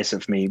wise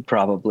of me,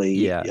 probably.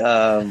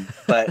 Yeah.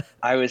 But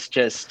I was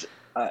just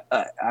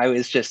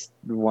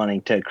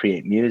wanting to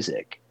create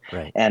music,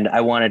 Right. and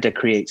I wanted to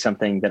create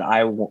something that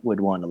I would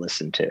want to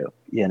listen to,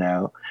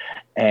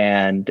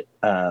 and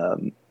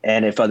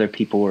if other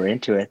people were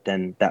into it,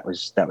 then that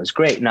was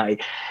great. And I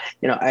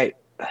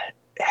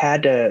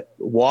had to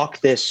walk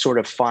this sort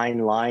of fine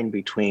line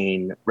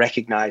between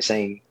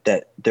recognizing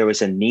that there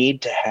was a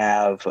need to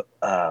have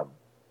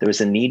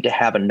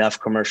enough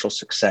commercial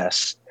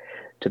success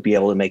to be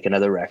able to make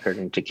another record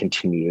and to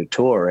continue to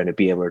tour and to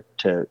be able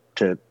to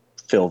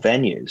fill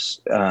venues,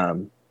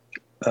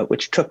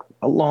 which took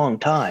a long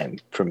time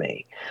for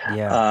me.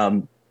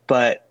 Yeah.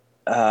 But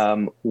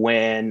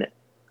when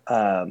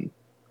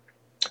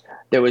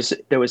there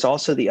was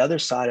also the other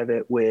side of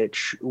it,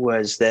 which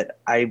was that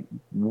I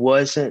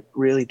wasn't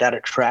really that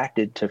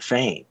attracted to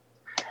fame,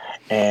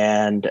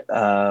 and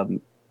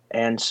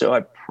so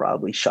I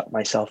probably shot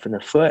myself in the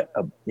foot,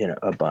 a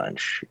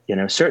bunch.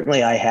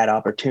 Certainly I had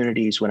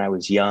opportunities when I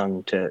was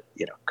young to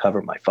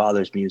cover my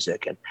father's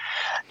music, and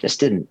just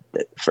didn't.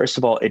 First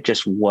of all, it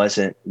just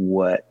wasn't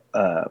what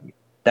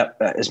that.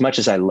 As much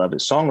as I love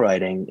his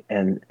songwriting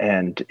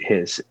and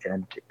his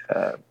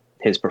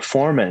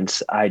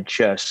performance, I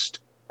just.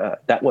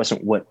 That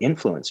wasn't what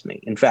influenced me.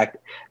 In fact,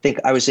 I think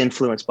I was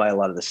influenced by a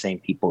lot of the same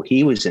people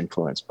he was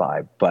influenced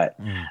by, but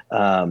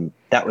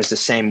that was the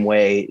same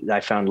way that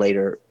I found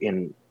later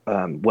in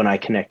when I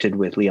connected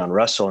with Leon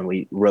Russell and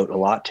we wrote a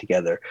lot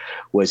together,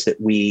 was that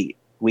we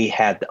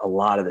had a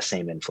lot of the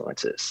same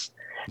influences.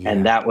 Yeah.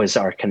 And that was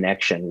our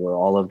connection, where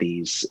all of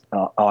these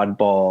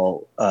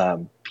oddball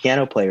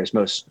piano players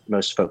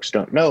most folks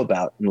don't know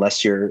about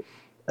unless you're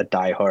a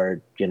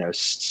diehard,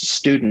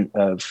 student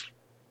of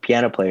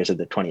piano players of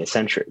the 20th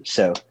century.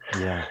 So,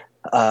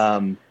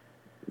 and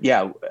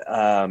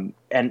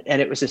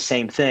it was the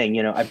same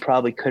thing. I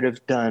probably could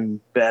have done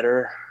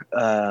better.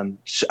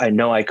 So I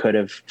know I could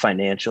have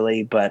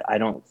financially, but I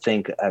don't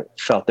think I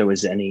felt there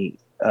was any.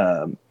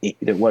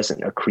 There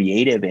wasn't a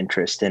creative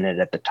interest in it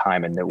at the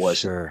time, and there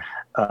wasn't. Sure.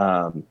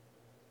 I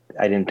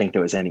didn't think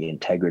there was any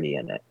integrity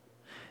in it.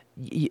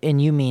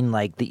 And you mean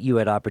like that you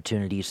had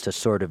opportunities to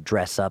sort of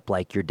dress up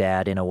like your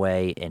dad in a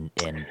way and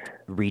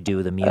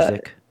redo the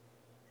music?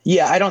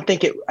 Yeah, I don't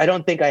think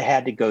I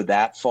had to go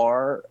that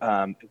far.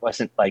 It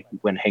wasn't like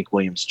when Hank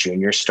Williams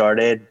Jr.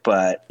 started,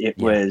 but it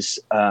was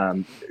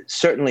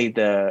certainly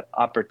the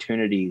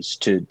opportunities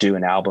to do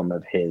an album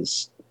of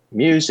his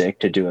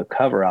music, to do a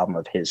cover album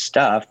of his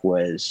stuff,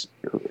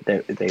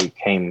 they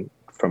came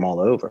from all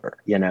over,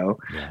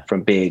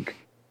 from big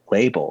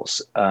labels.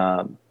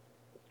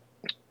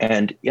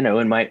 And,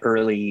 in my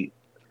early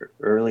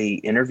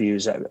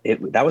interviews,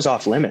 that was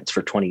off limits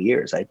for 20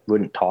 years. I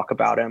wouldn't talk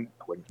about him.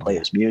 I wouldn't play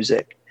his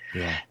music.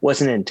 Yeah. It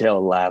wasn't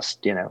until the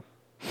last,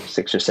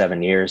 6 or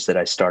 7 years that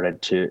I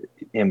started to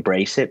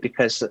embrace it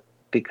because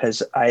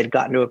I had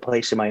gotten to a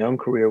place in my own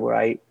career where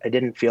I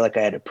didn't feel like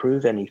I had to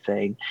prove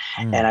anything.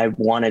 And I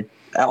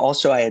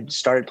had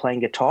started playing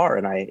guitar,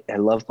 and I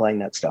love playing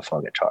that stuff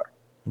on guitar.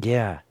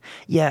 Yeah.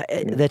 Yeah.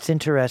 That's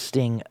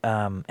interesting.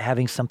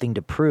 Having something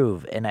to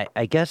prove. And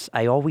I guess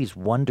I always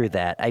wonder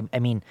that. I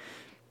mean,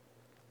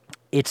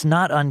 it's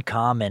not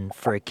uncommon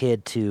for a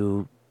kid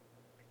to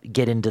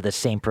get into the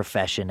same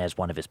profession as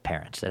one of his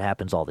parents. That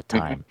happens all the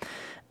time.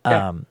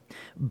 Yeah.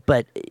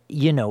 But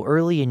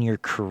early in your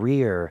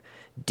career,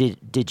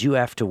 did you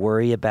have to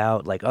worry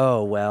about like,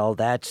 oh, well,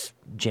 that's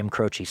Jim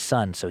Croce's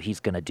son, so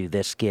he's going to do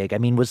this gig? I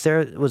mean, was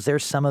there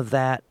some of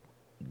that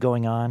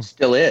going on?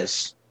 Still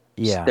is.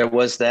 Yeah. There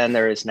was then,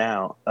 there is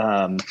now.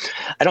 I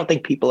don't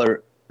think people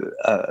are,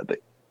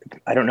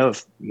 I don't know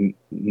if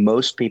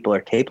most people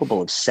are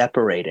capable of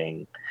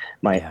separating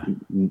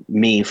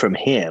me from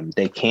him.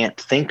 They can't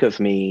think of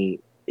me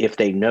if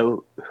they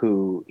know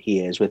who he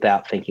is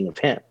without thinking of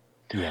him.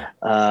 Yeah.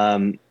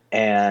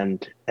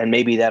 And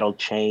maybe that'll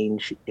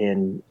change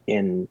in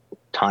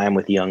time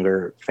with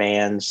younger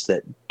fans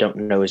that don't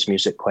know his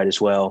music quite as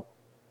well.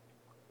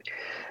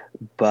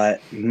 But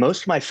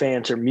most of my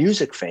fans are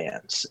music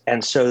fans,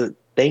 and so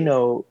they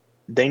know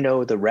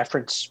the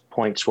reference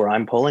points where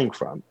I'm pulling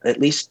from,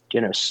 at least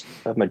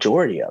a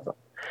majority of them.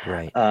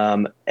 Right.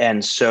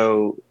 And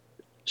so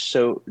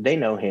they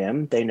know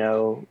him.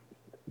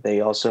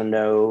 They also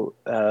know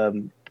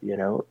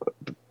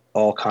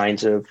all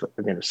kinds of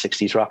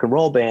 60s rock and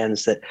roll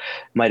bands that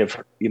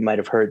you might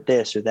have heard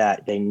this or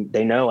that. They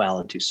know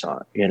Alan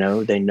Toussaint.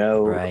 They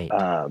know right.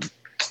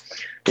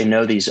 they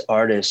know these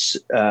artists,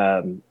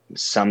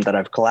 some that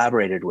I've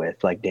collaborated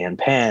with, like Dan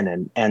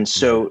Penn, and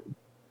so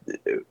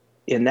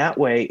in that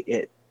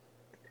way,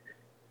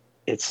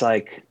 it's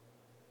like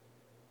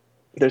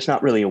there's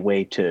not really a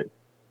way to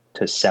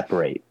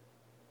separate,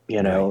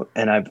 Right.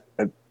 And I've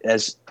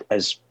as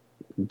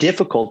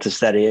difficult as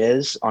that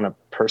is on a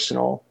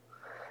personal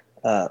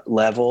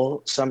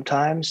level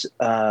sometimes.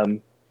 I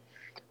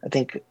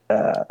think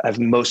I've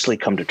mostly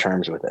come to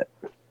terms with it.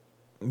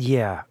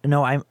 Yeah.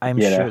 No, I'm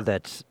You know? sure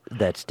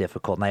that's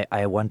difficult, and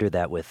I wonder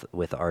that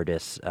with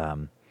artists,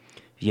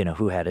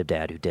 who had a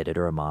dad who did it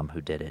or a mom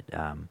who did it.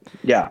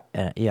 Yeah.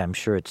 And yeah, I'm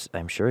sure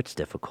it's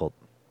difficult.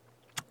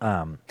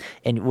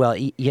 And well,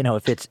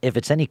 if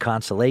it's any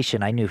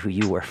consolation, I knew who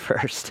you were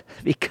first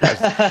because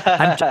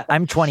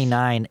I'm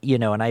 29,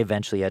 and I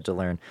eventually had to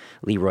learn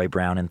Leroy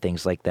Brown and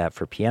things like that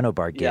for piano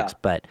bar gigs, Yeah.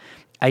 but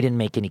I didn't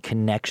make any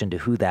connection to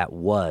who that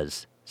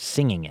was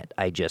singing it.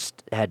 I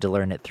just had to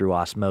learn it through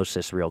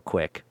osmosis real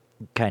quick,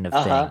 kind of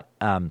thing.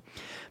 Uh-huh.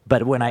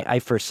 But when I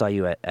first saw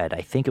you at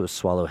I think it was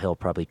Swallow Hill,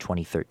 probably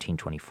 2013,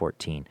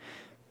 2014,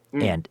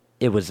 Mm. and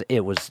it was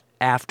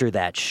after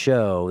that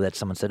show that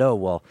someone said, "Oh,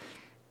 well,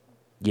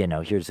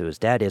 here's who his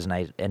dad is,"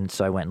 and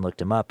so I went and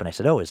looked him up, and I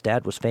said, "Oh, his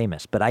dad was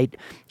famous," but I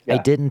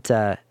Yeah. didn't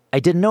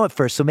know at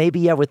first. So maybe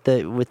yeah, with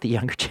the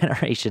younger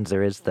generations,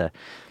 there is the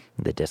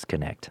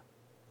disconnect.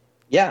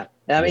 Yeah.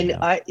 I You mean,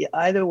 know,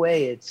 either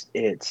way,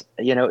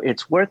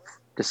 it's worth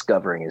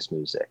discovering his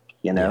music,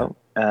 yeah,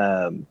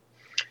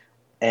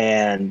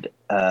 and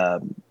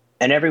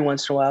and every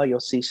once in a while you'll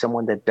see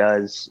someone that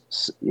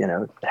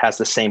has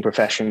the same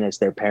profession as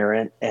their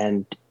parent,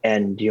 and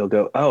you'll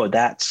go, oh,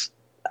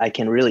 I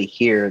can really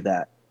hear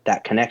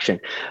that connection.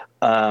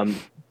 Um,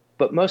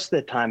 but most of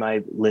the time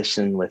I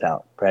listen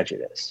without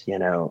prejudice.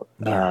 yeah,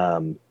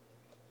 Um,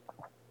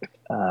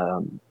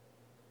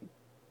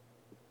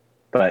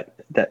 but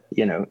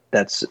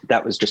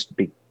that was just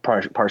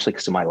partially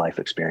because of my life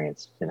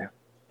experience.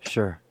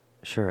 sure,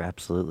 sure,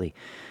 absolutely.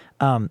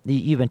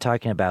 You've been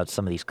talking about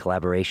some of these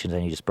collaborations,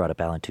 and you just brought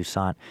up Alan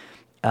Toussaint.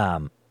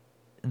 Um,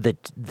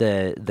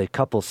 the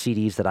couple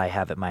CDs that I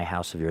have at my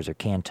house of yours are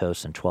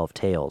Cantos and 12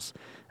 Tales.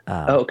 Oh,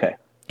 Um, okay.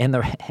 and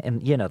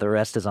the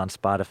rest is on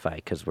Spotify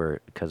because we're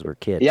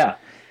kids. Yeah.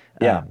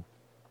 Yeah. Um,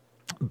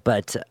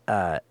 but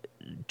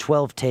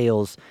 12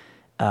 Tales,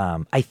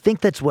 I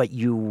think that's what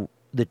you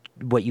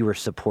were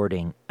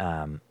supporting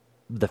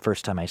the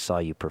first time I saw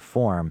you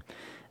perform,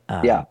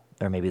 Yeah.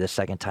 or maybe the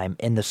second time.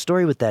 And the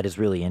story with that is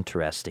really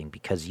interesting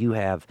because you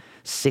have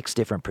 6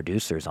 different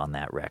producers on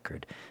that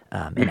record,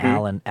 and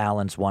Hmm.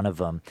 Alan's one of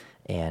them,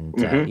 and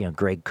Hmm.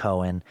 Greg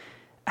Cohen.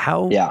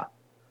 How Yeah.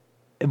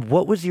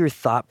 What was your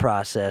thought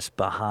process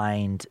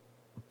behind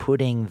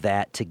putting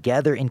that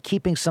together and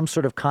keeping some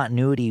sort of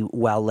continuity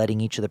while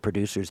letting each of the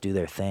producers do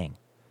their thing?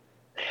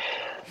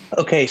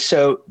 Okay.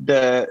 So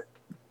the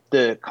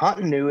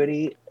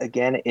continuity,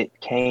 again, it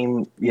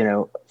came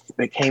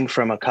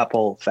from a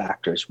couple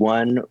factors.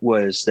 One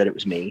was that it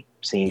was me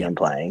singing Yep, and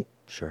playing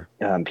sure.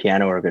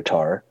 piano or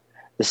guitar.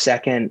 The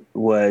second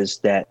was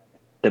that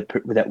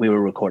we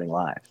were recording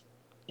live.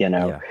 you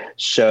know Yeah,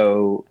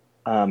 so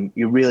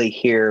you really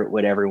hear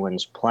what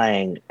everyone's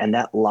playing, and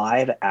that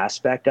live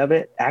aspect of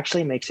it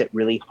actually makes it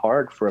really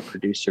hard for a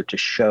producer to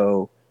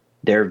show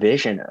their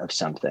vision of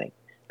something,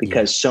 yeah,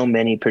 because so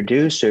many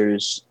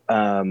producers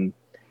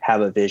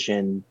have a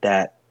vision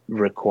that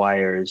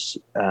requires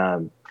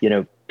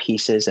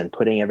pieces and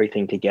putting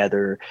everything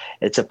together.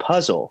 It's a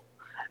puzzle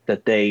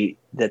that they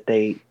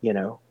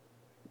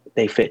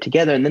fit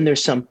together, and then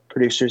there's some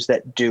producers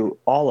that do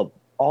all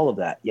of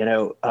that.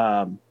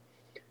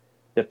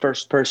 The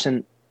first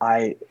person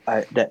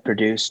that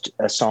produced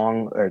a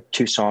song or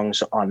 2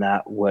 songs on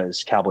that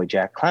was Cowboy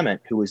Jack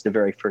Clement, who was the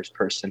very first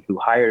person who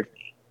hired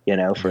me,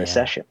 for a yeah,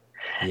 session.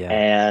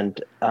 yeah,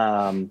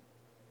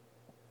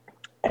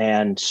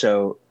 And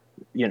so,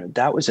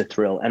 that was a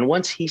thrill. And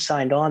once he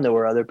signed on, there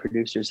were other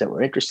producers that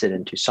were interested.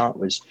 And Toussaint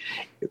was,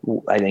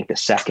 I think, the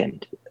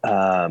second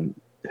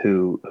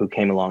who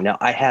came along. Now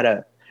I had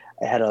a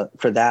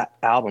for that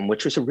album,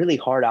 which was a really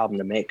hard album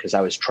to make because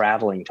I was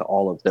traveling to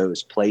all of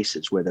those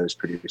places where those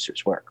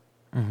producers work.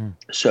 hmm,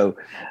 So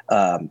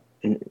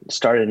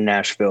started in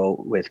Nashville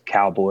with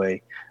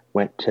Cowboy.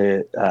 Went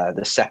to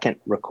the second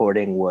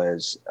recording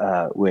was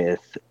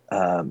with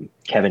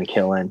Kevin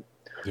Killen,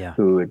 yeah,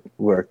 who had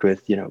worked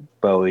with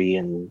Bowie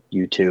and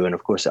U2, and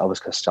of course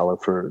Elvis Costello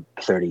for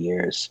 30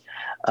 years.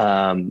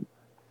 Um,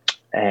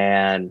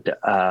 and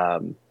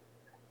um,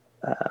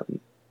 um,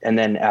 and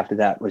then after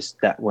that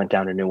went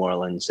down to New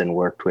Orleans and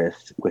worked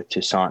with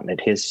Toussaint at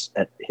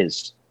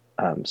his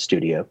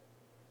studio,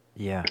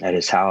 yeah, at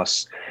his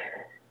house.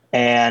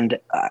 And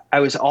I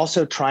was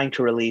also trying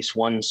to release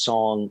one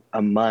song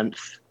a month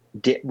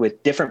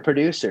with different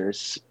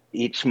producers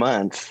each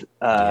month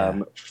yeah,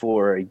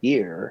 for a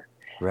year.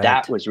 That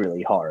right, was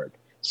really hard.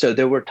 So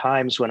there were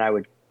times when I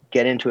would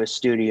get into a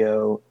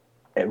studio,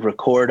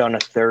 record on a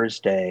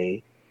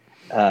Thursday,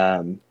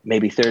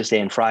 maybe Thursday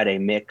and Friday,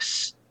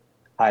 mix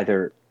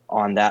either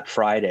on that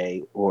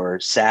Friday or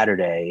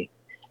Saturday,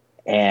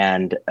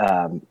 and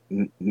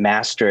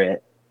master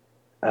it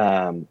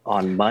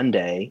on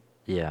Monday,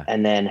 Yeah.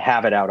 and then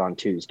have it out on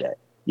Tuesday.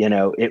 You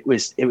know, it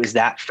was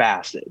that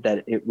fast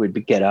that it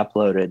would get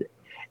uploaded,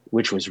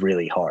 which was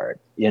really hard.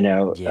 You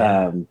know,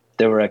 Yeah.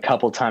 there were a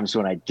couple times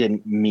when I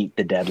didn't meet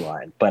the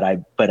deadline, but I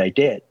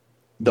did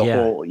the Yeah.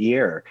 whole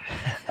year.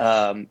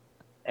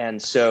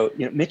 And so,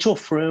 you know, Mitchell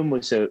Froom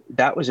was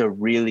a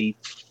really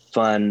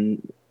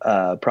fun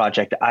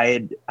project.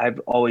 I've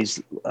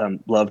always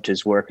loved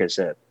his work as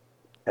a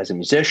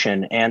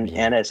musician and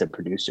as a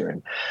producer.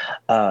 And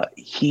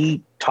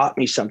he taught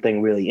me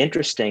something really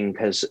interesting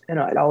because, you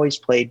know, I'd always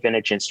played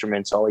vintage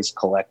instruments, always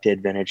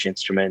collected vintage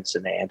instruments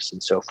and amps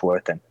and so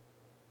forth. And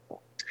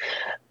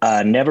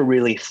never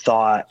really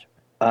thought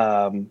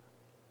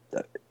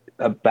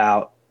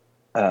about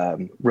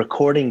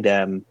recording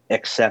them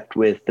except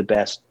with the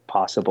best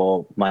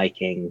possible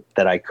miking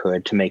that I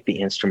could to make the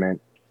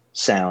instrument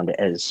sound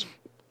as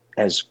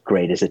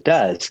great as it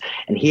does.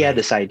 And he had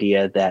this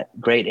idea that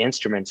great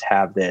instruments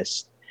have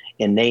this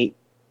innate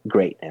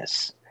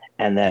greatness,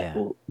 and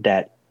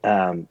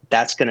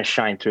that's going to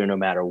shine through no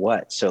matter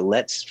what. So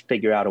let's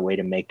figure out a way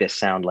to make this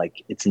sound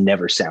like it's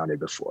never sounded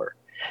before.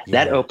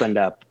 That opened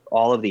up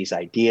all of these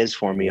ideas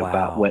for me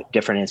about what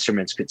different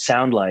instruments could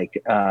sound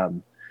like,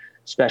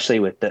 especially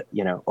with the,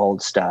 you know,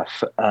 old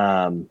stuff.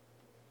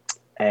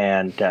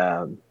 And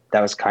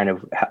that was kind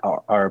of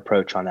our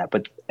approach on that.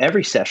 But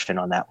every session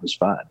on that was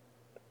fun.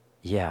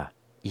 Yeah.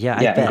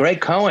 And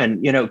Greg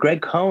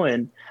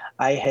Cohen,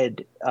 I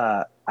had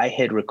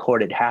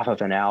recorded half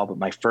of an album,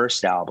 my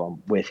first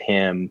album, with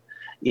him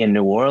in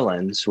New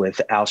Orleans with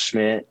Al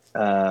Schmidt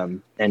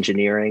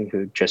Engineering,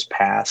 who just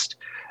passed.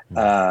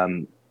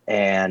 And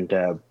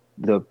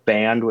the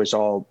band was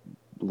all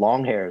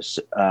Longhairs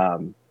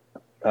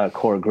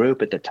core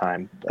group at the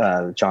time,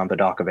 John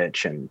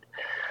Bodakovich and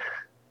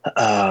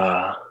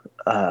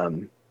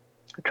I'm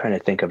trying to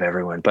think of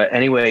everyone. But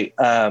anyway,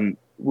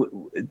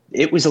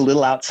 it was a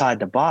little outside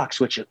the box,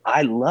 which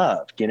I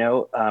loved. You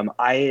know,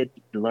 I had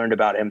learned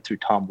about him through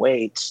Tom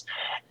Waits,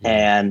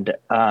 and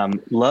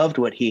loved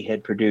what he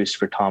had produced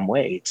for Tom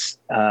Waits.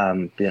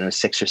 You know,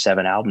 6 or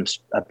 7 albums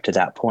up to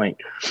that point.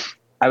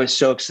 I was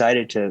so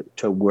excited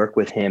to work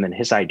with him, and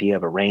his idea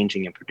of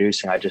arranging and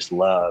producing, I just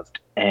loved.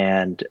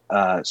 And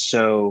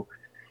so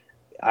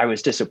I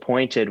was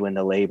disappointed when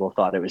the label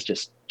thought it was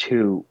just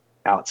too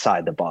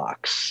outside the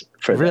box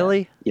for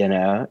really them, you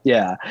know?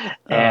 Yeah.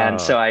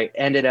 And so I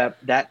ended up,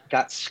 that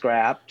got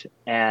scrapped,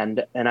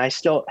 and I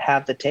still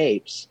have the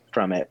tapes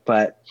from it,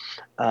 but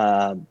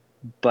that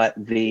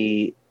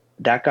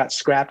got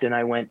scrapped, and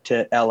I went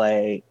to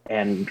LA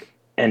and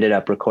ended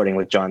up recording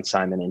with John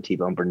Simon and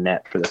T-Bone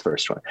Burnett for the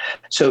first one.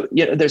 So,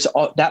 you know,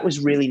 that was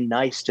really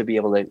nice to be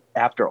able to,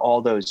 after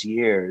all those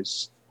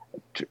years,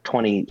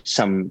 20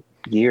 some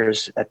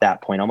years at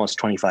that point, almost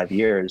 25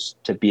 years,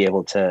 to be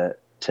able to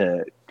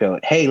go,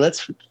 hey,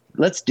 let's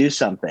do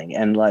something.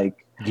 And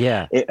like,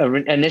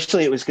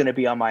 initially it was going to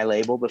be on my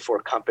label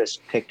before Compass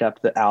picked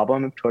up the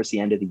album towards the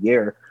end of the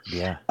year.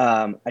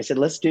 I said,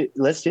 let's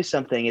do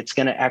something. It's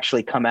going to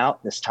actually come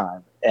out this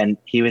time. And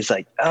he was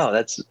like, oh,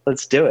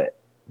 let's do it.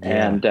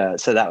 And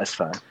so that was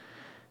fun.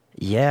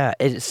 Yeah.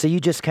 So you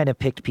just kind of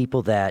picked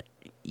people that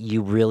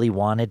you really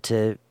wanted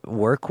to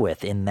work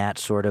with in that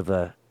sort of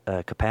a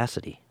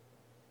capacity.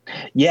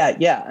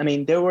 Yeah. I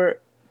mean, there were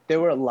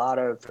a lot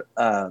of,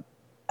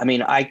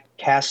 I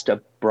cast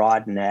a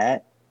broad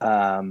net.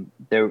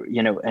 There,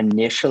 you know,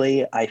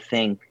 initially I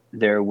think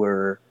there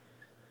were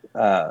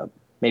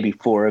maybe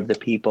 4 of the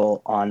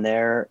people on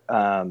there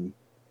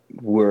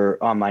were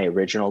on my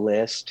original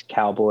list: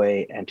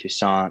 Cowboy and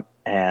Toussaint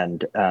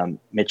and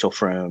Mitchell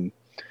Froom,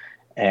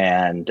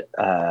 and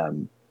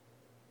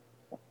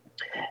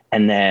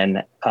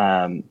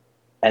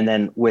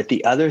then with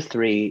the other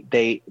 3,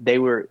 they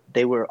were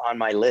on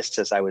my list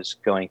as I was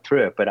going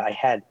through it, but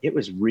it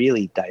was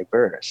really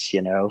diverse,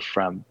 you know,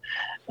 from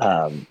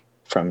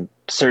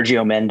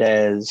Sergio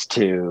Mendes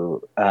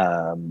to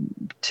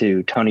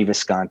Tony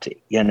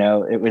Visconti. You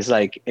know, it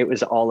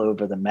was all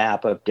over the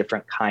map of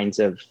different kinds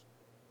of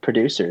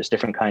producers,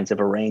 different kinds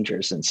of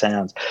arrangers and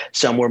sounds.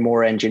 Some were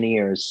more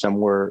engineers, some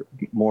were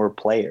more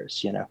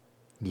players, you know.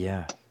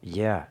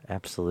 Yeah,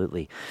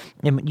 absolutely.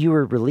 And you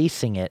were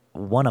releasing it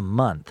 1 a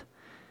month.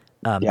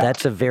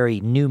 That's a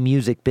very new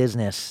music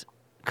business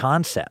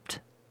concept.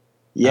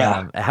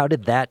 How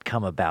did that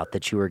come about,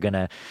 that you were going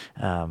to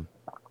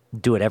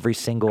do it every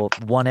single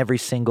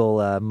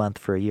month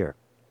for a year?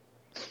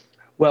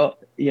 Well,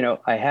 you know,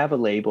 I have a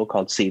label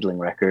called Seedling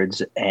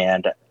Records,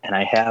 and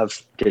I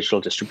have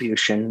digital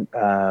distribution,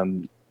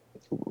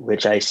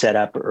 which I set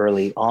up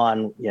early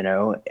on, you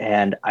know,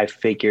 and I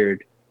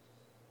figured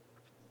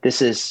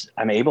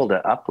I'm able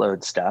to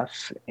upload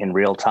stuff in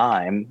real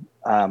time.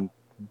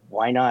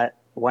 Why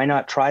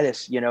not try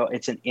this? You know,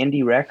 it's an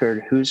indie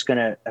record. It's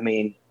going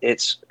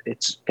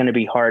to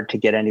be hard to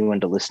get anyone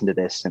to listen to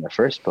this in the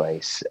first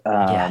place.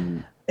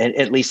 And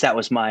at least that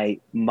was my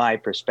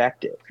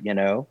perspective, you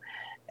know,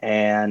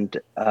 and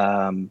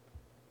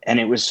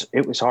it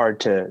was hard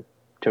to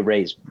to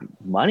raise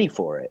money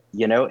for it.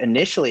 You know,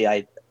 initially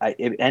it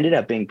ended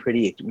up being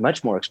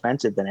much more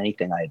expensive than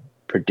anything I'd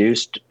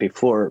produced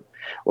before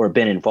or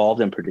been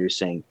involved in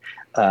producing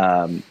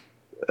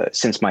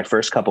since my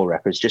first couple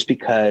records, just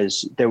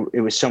because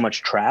it was so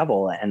much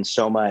travel and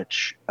so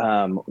much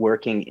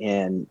working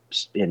in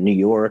New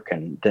York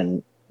and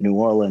then New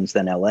Orleans,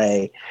 then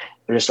LA,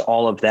 just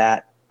all of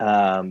that.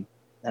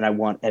 And I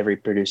want every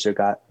producer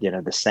got,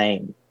 the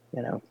same,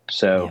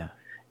 so Yeah.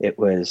 it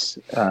was,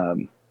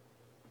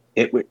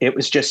 it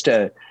was just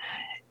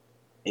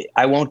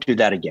I won't do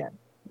that again.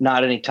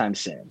 Not anytime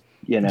soon.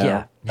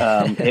 Yeah. It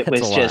That's a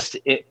was lot. just,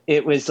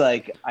 it was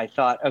like, I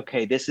thought,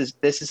 okay, this is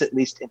at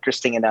least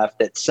interesting enough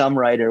that some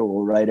writer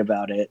will write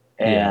about it.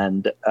 Yeah.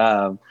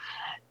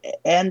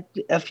 And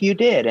a few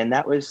did. And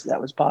that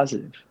was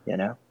positive,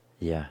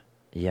 Yeah.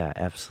 Yeah,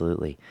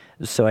 absolutely.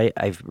 So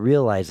I've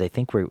realized I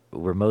think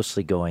we're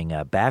mostly going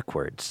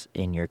backwards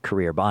in your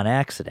career, but on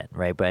accident,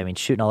 right? But I mean,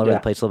 shooting all over the Yeah.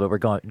 place a little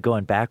bit. We're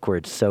going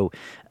backwards. So,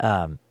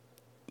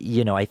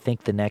 I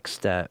think the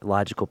next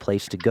logical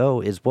place to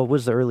go is, what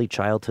was the early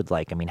childhood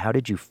like? I mean, how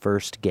did you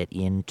first get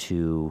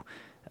into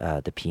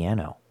the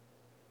piano?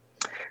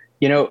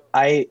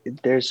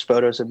 There's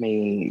photos of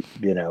me,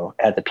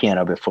 at the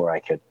piano before I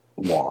could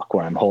walk,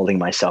 where I'm holding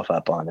myself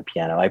up on the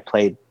piano. I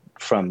played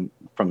from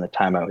the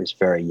time I was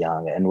very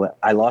young, and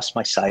I lost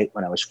my sight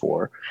when I was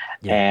 4,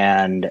 Yeah.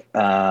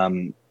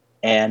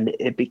 and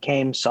it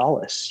became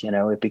solace.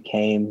 It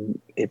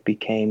became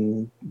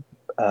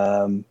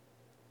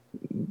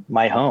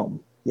my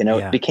home. It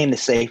Yeah. became the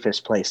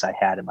safest place I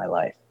had in my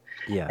life,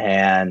 Yeah.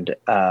 and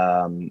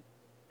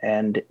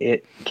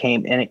it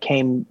came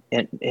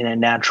in a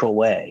natural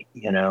way.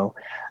 Yeah.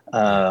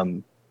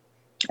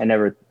 I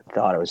never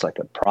thought I was like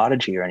a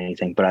prodigy or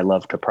anything, but I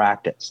love to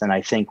practice. And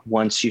I think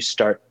once you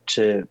start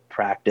to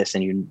practice,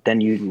 and you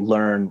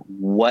learn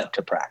what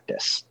to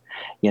practice,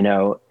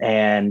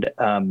 and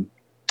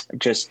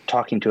just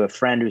talking to a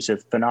friend who's a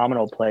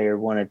phenomenal player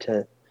wanted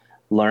to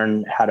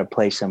learn how to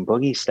play some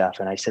boogie stuff.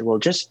 And I said, well,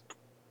 just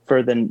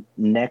for the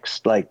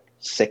next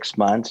 6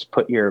 months,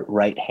 put your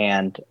right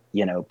hand,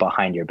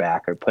 behind your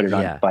back, or put it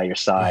on Yeah. by your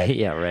side,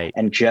 Yeah. Right.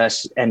 and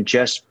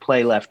just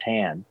play left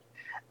hand.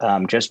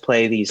 Just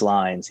play these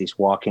lines, these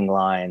walking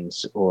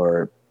lines,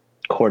 or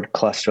chord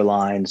cluster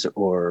lines,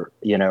 or,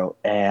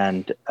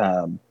 and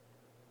I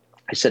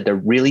said, they're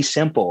really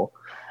simple.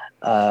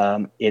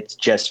 It's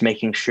just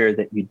making sure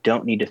that you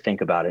don't need to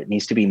think about it. It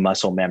needs to be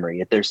muscle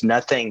memory. There's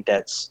nothing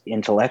that's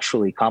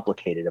intellectually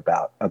complicated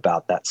about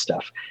that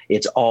stuff.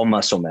 It's all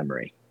muscle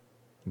memory.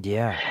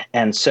 Yeah.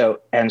 And so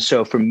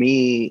for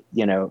me,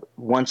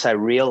 once I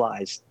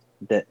realized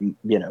that,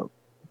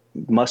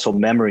 muscle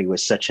memory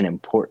was such an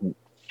important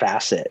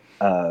facet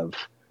of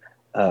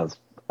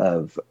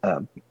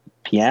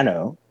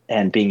piano,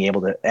 and being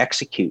able to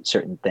execute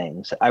certain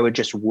things, I would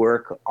just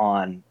work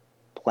on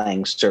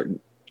playing certain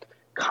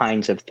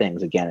kinds of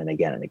things again and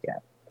again and again.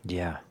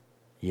 Yeah.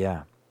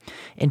 Yeah.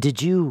 And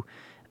did you,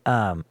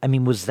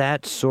 was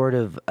that sort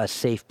of a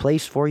safe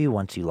place for you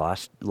once you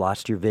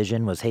lost your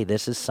vision? Was, hey,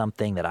 this is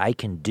something that I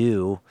can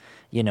do?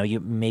 You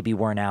maybe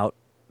weren't out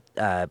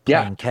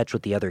playing catch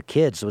with the other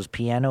kids. So was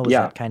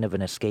that kind of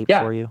an escape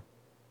for you?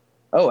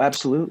 Oh,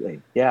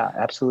 absolutely. Yeah,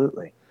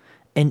 absolutely.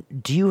 And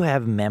do you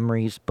have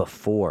memories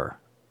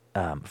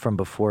from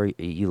before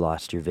you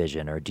lost your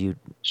vision, or do you?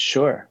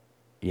 Sure.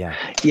 Yeah.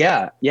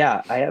 Yeah.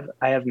 I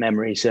have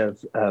memories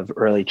of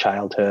early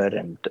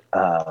childhood,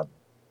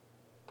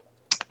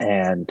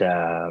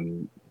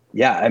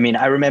 yeah. I mean,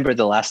 I remember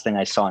the last thing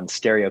I saw in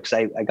stereo, because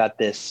I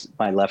got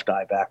my left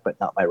eye back, but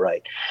not my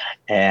right.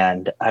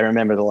 And I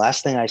remember the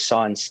last thing I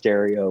saw in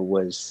stereo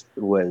was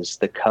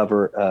the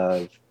cover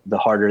of The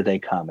Harder They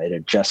Come. It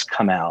had just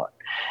come out.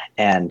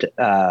 And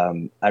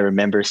I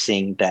remember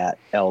seeing that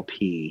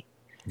LP.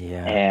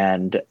 Yeah.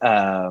 And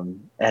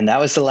that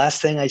was the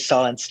last thing I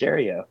saw in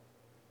stereo.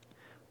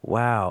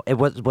 Wow.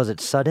 Was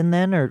it sudden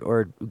then,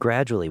 or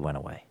gradually went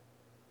away?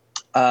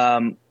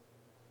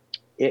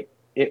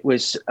 It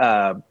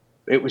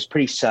was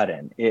pretty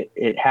sudden.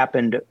 It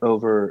happened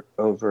over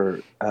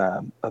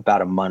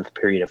about a month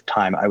period of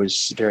time. I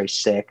was very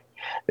sick.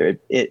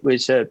 It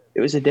was a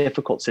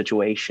difficult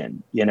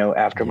situation.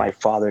 After my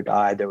father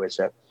died, there was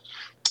a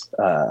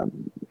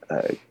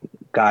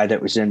guy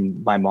that was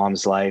in my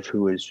mom's life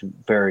who was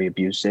very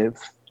abusive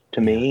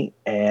to me,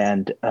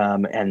 and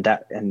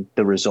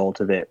the result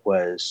of it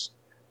was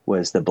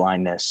the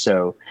blindness.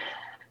 So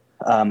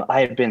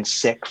I had been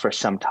sick for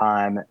some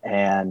time,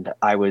 and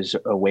I was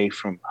away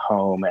from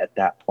home at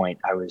that point.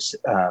 I was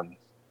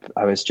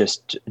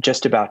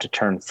just about to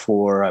turn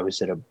 4. I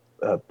was at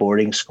a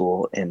boarding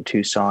school in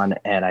Tucson,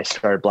 and I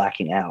started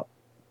blacking out.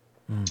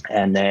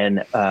 And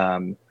then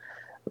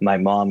my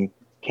mom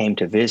came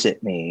to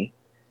visit me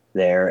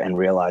there and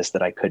realized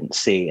that I couldn't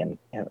see, and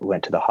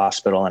went to the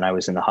hospital, and I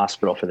was in the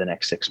hospital for the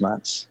next 6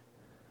 months.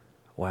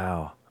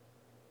 Wow.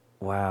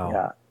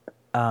 Yeah.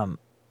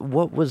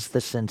 What was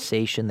the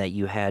sensation that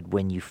you had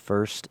when you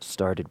first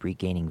started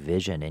regaining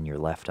vision in your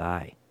left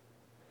eye?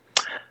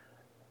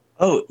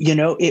 Oh,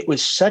 it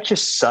was such a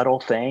subtle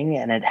thing,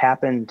 and it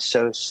happened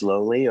so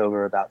slowly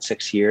over about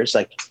 6 years.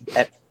 Like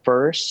at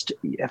first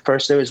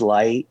there was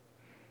light,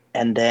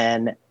 and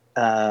then,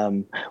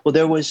 well,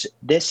 there was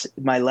this.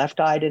 My left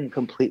eye didn't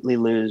completely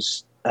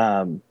lose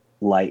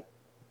light,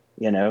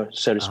 so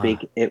to Ah,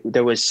 speak.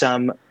 There was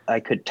some. I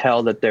could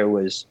tell that there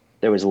was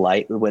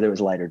light, whether it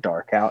was light or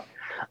dark out,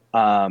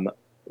 um,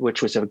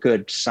 which was a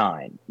good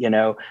sign.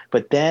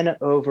 But then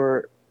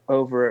over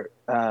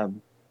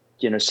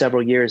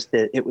several years,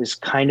 that it was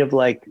kind of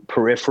like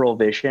peripheral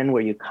vision,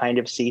 where you kind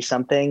of see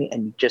something,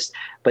 and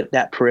but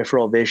that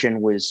peripheral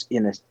vision was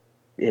in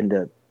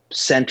the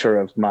center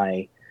of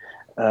my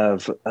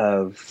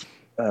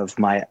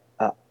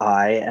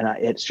eye, and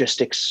it's just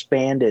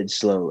expanded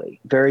slowly,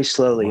 very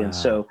slowly. And wow.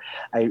 so,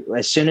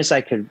 as soon as I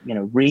could,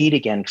 read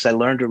again, because I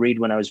learned to read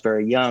when I was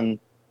very young,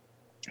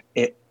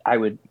 I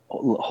would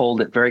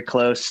hold it very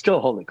close, still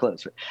hold it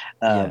close,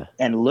 Yeah.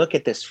 and look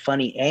at this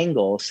funny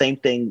angle. Same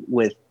thing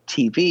with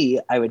TV.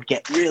 I would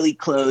get really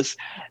close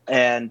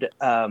and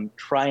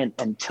try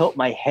and tilt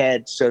my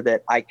head so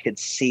that I could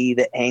see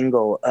the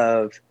angle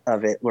of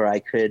it, where I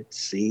could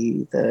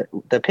see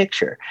the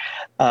picture.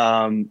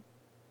 Um,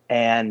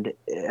 and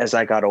as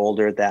I got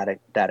older,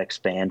 that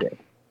expanded.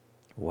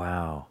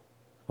 Wow.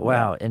 Yeah.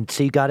 Wow. And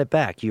so you got it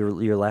back. Your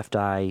left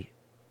eye.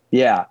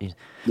 Yeah. is-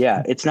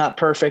 Yeah, it's not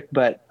perfect,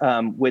 but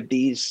with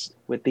these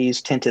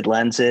tinted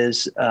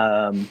lenses,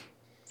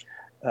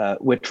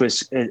 which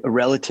was a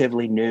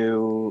relatively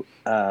new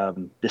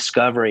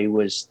discovery,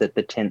 was that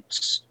the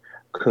tints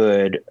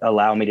could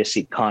allow me to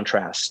see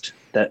contrast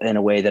that in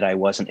a way that I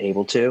wasn't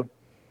able to,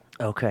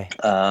 Okay.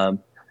 um,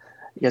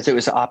 because it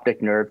was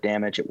optic nerve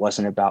damage. It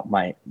wasn't about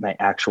my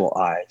actual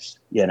eyes.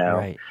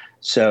 Right.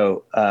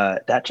 So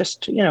that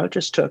just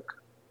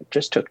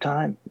took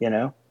time.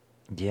 Yeah.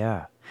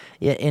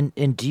 Yeah.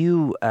 And do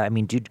you, I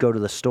mean, do you go to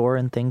the store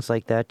and things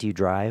like that? Do you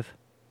drive?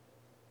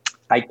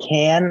 I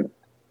can,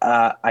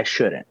 I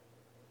shouldn't.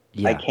 I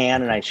Yeah.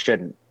 can and Okay. I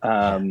shouldn't.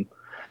 Yeah.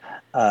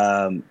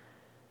 Um,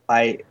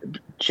 I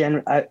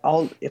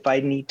I'll if I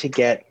need to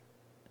get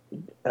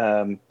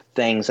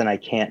things and I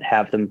can't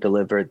have them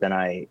delivered, then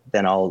I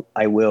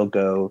will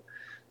go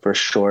for a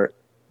short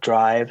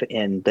drive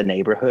in the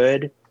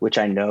neighborhood, which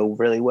I know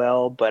really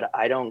well, but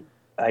I don't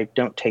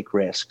take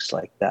risks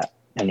like that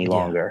any Yeah.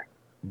 longer.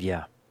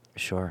 Yeah.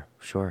 Sure.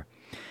 Sure.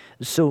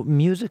 So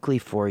musically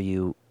for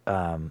you,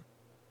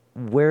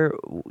 where,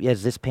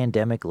 as this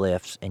pandemic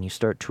lifts and you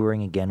start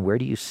touring again, where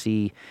do you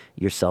see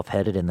yourself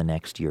headed in the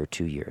next year or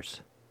 2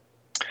 years?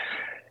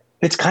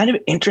 It's kind of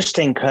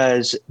interesting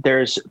because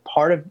there's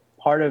part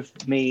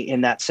of me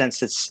in that sense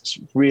that's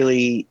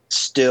really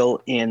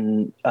still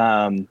in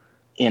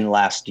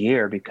last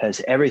year,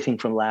 because everything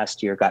from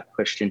last year got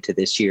pushed into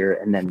this year,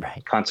 and then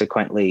Right.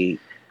 consequently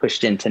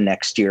pushed into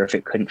next year if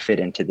it couldn't fit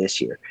into this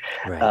year.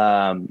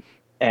 Right.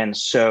 And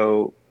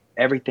so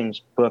everything's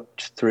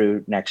booked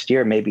through next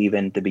year, maybe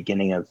even the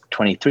beginning of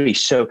 23.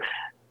 So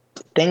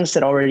things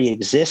that already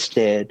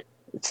existed,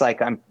 it's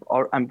like I'm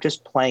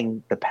just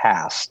playing the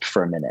past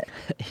for a minute.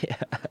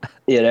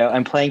 Yeah.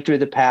 I'm playing through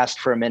the past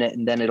for a minute,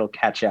 and then it'll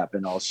catch up,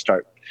 and I'll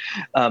start.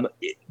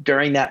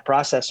 During that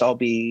process, I'll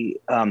be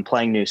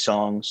playing new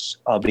songs.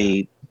 I'll Yeah.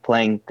 be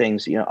playing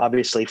things,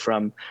 obviously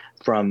from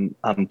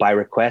By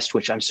Request,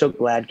 which I'm so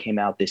glad came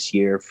out this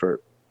year, for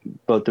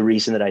both the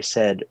reason that I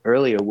said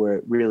earlier, where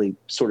it really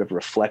sort of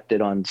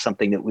reflected on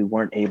something that we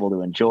weren't able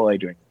to enjoy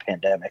during the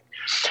pandemic,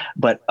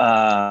 but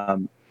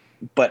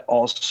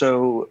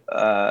also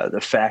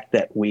the fact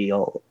that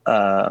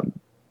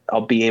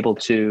I'll be able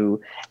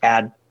to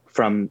add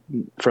from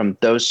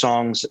those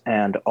songs,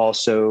 and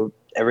also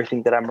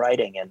everything that I'm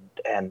writing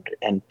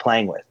and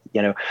playing with.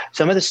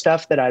 Some of the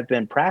stuff that I've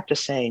been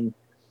practicing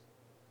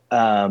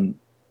um,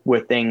 were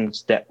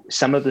things that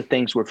some of the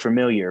things were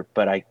familiar,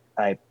 but I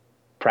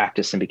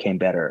practiced and became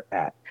better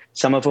at.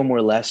 Some of them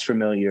were less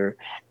familiar,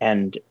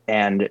 and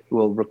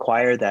will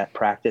require that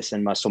practice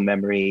and muscle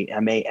memory. I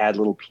may add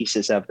little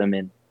pieces of them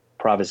in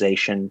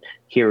improvisation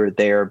here or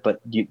there, but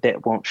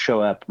that won't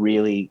show up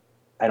really,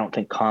 I don't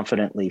think,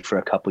 confidently for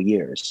a couple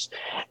years.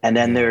 And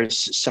then Yeah.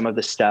 there's some of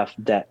the stuff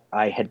that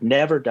I had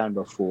never done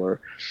before,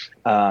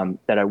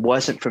 that I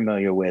wasn't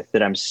familiar with,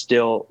 that I'm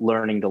still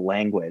learning the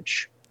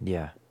language,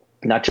 Yeah.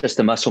 not just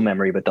the muscle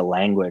memory, but the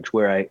language,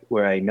 where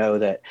I know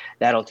that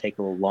that'll take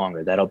a little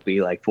longer. That'll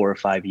be like 4 or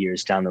 5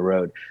 years down the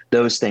road.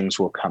 Those things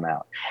will come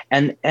out.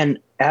 And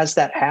as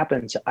that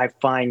happens, I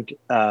find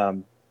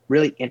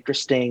really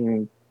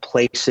interesting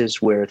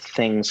places where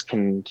things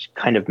can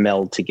kind of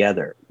meld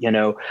together.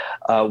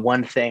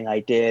 One thing I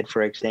did,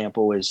 for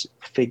example, was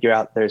figure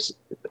out there's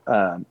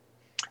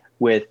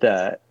with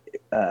uh,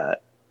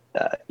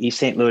 East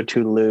St. Louis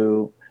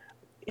Toulouse.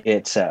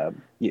 It's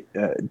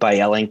by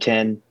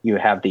Ellington. You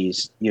have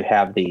these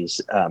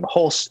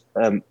whole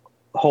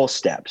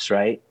steps,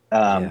 right?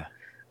 Yeah.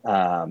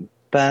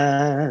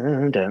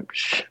 Ba-dum,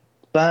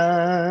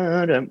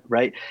 ba-dum,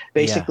 right. Yeah.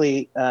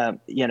 Basically,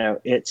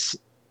 it's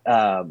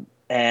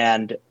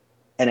and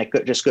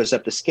it just goes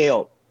up the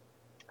scale,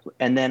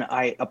 and then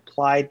I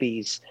applied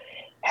these.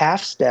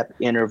 half step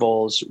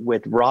intervals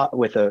with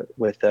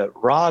a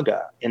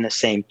raga in the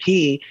same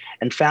key,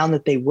 and found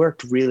that they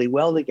worked really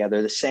well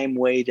together, the same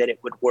way that it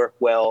would work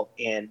well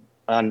in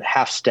on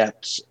half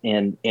steps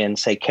in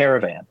say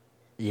Caravan.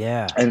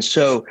 Yeah. And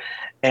so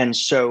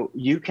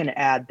you can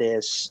add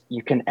this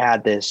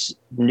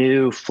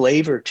new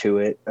flavor to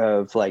it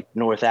of like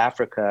North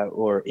Africa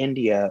or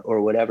India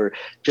or whatever,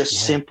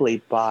 just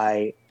simply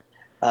by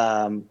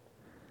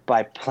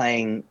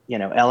playing,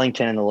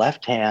 Ellington in the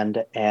left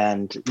hand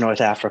and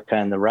North Africa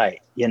in the right.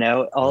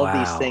 All of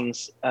these Wow.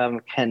 things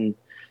can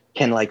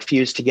like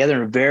fuse together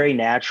in a very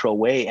natural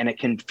way, and it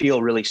can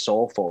feel really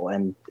soulful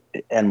and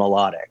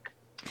melodic.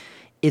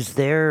 Is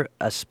there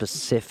a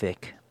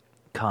specific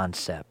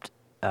concept?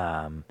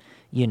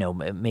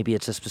 Maybe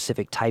it's a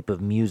specific type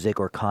of music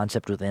or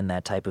concept within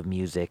that type of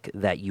music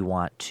that you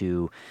want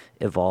to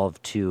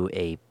evolve to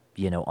a,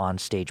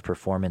 on-stage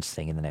performance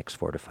thing in the next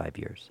 4 to 5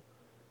 years?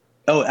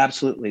 Oh,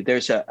 absolutely.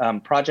 There's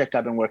a project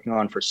I've been working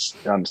on for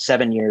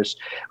 7 years,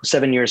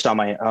 7 years on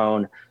my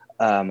own,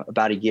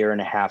 about a year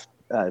and a half,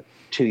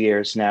 2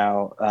 years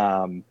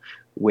now,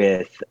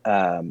 with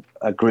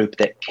a group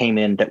that came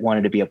in that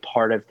wanted to be a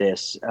part of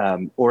this,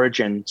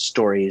 origin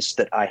stories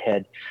that I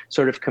had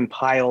sort of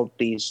compiled,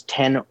 these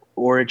 10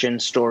 origin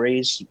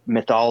stories,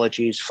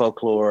 mythologies,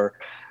 folklore,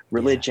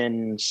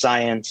 religion,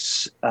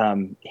 science,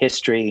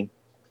 history,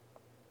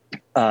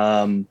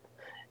 and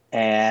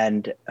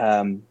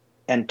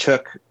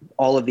took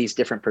all of these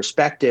different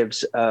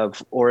perspectives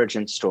of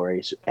origin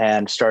stories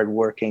and started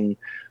working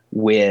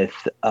with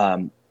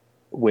Antibalas.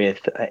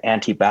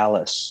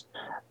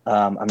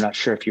 I'm not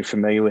sure if you're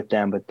familiar with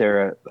them, but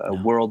they're a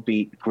world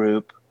beat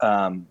group.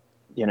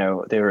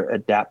 They were a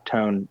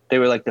Daptone. They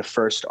were like the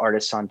first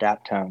artists on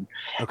Daptone.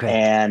 Okay.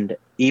 And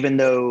even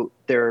though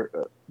they're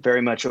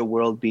very much a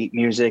world beat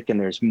music and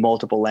there's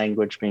multiple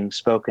language being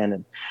spoken,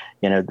 and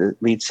the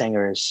lead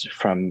singer is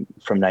from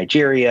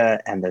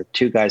Nigeria, and the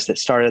two guys that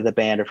started the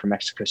band are from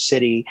Mexico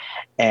City,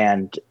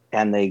 and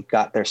they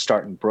got their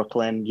start in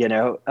Brooklyn. They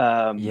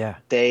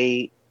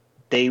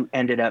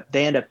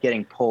end up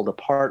getting pulled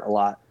apart a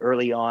lot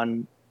early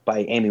on by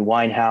Amy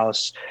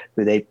Winehouse,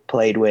 who they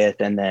played with,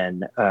 and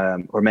then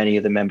or many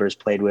of the members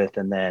played with,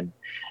 and then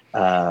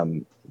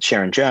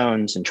Sharon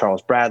Jones and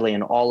Charles Bradley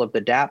and all of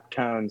the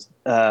Daptones,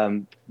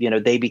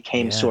 they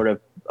became sort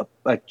of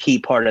a key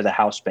part of the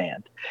house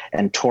band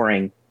and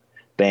touring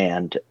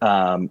band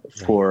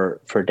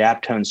for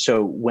Daptones.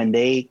 So when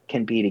they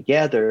can be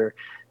together,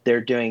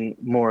 they're doing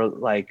more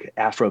like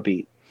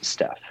Afrobeat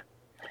stuff.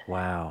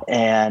 Wow.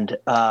 And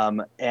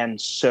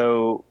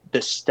so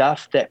the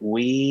stuff that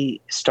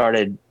we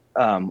started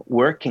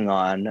working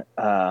on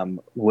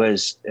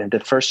was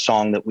the first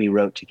song that we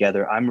wrote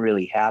together. I'm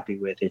really happy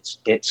with. It's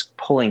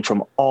pulling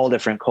from all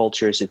different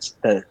cultures. It's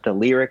the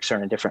lyrics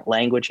are in different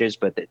languages,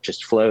 but it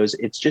just flows.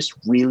 It's just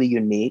really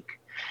unique.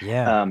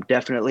 Yeah.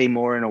 Definitely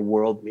more in a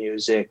world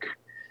music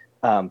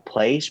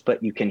place,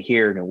 but you can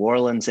hear New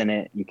Orleans in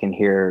it. You can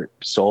hear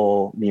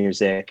soul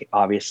music,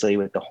 obviously,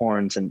 with the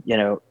horns and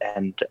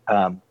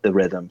the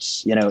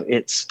rhythms.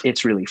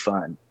 It's really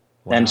fun.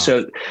 Wow. And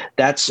so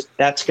that's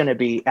going to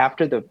be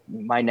after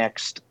my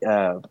next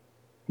album.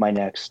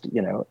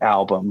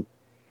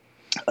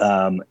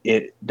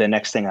 The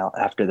next thing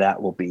after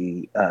that will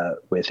be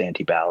with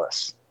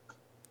Antibalas.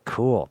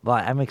 Cool. Well,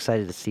 I'm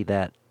excited to see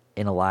that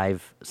in a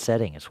live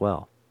setting as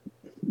well.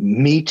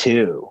 Me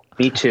too.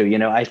 I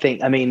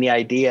think, the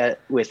idea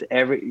with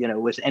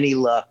with any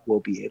luck, we'll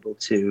be able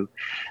to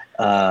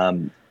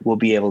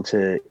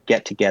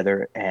get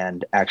together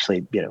and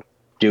actually,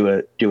 do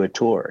a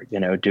tour,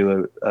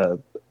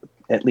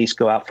 at least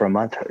go out for a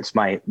month. It's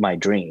my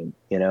dream,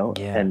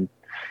 and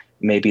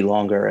maybe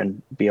longer,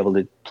 and be able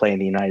to play in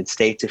the United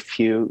States, a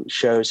few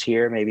shows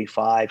here, maybe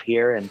 5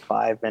 here and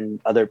 5 in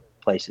other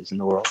places in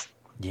the world.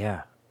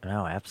 Yeah.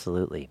 No,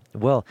 absolutely.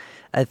 Well,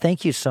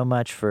 thank you so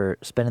much for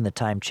spending the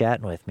time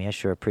chatting with me. I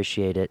sure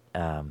appreciate it.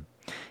 And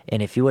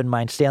if you wouldn't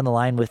mind, stay on the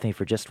line with me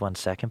for just 1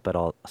 second, but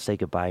I'll say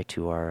goodbye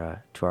to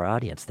our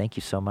audience. Thank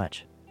you so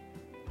much.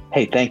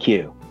 Hey, thank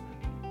you.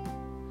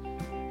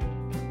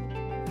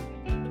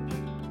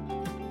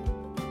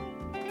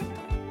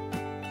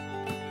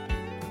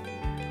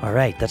 All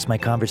right, that's my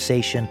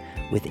conversation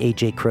with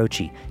AJ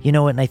Croce. You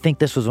know what, and I think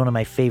this was one of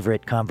my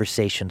favorite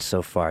conversations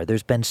so far.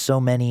 There's been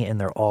so many, and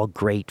they're all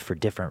great for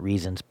different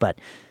reasons, but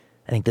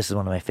I think this is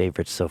one of my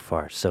favorites so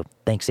far. So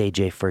thanks,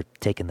 AJ, for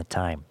taking the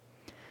time.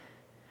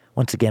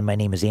 Once again, my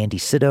name is Andy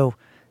Sido.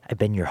 I've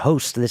been your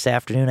host this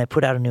afternoon. I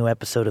put out a new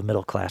episode of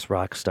Middle Class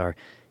Rockstar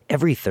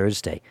every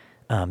Thursday.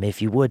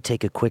 If you would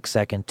take a quick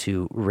second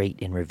to rate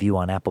and review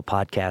on Apple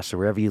Podcasts or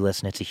wherever you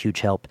listen, it's a huge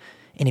help.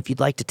 And if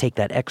you'd like to take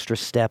that extra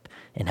step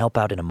and help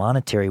out in a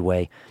monetary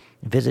way,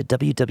 visit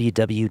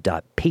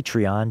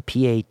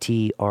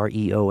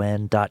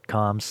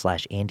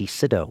www.patreon.com/Andy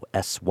Sido,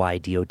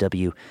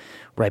 SYDOW,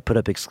 where I put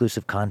up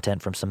exclusive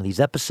content from some of these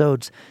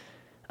episodes,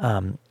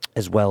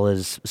 as well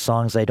as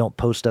songs I don't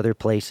post other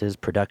places,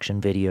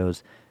 production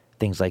videos,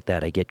 things like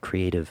that. I get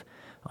creative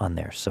on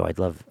there. So I'd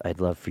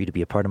love for you to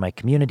be a part of my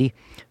community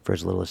for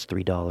as little as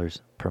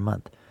 $3 per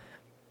month.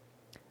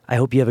 I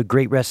hope you have a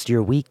great rest of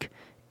your week,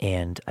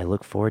 and I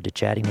look forward to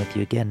chatting with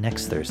you again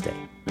next Thursday.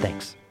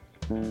 Thanks.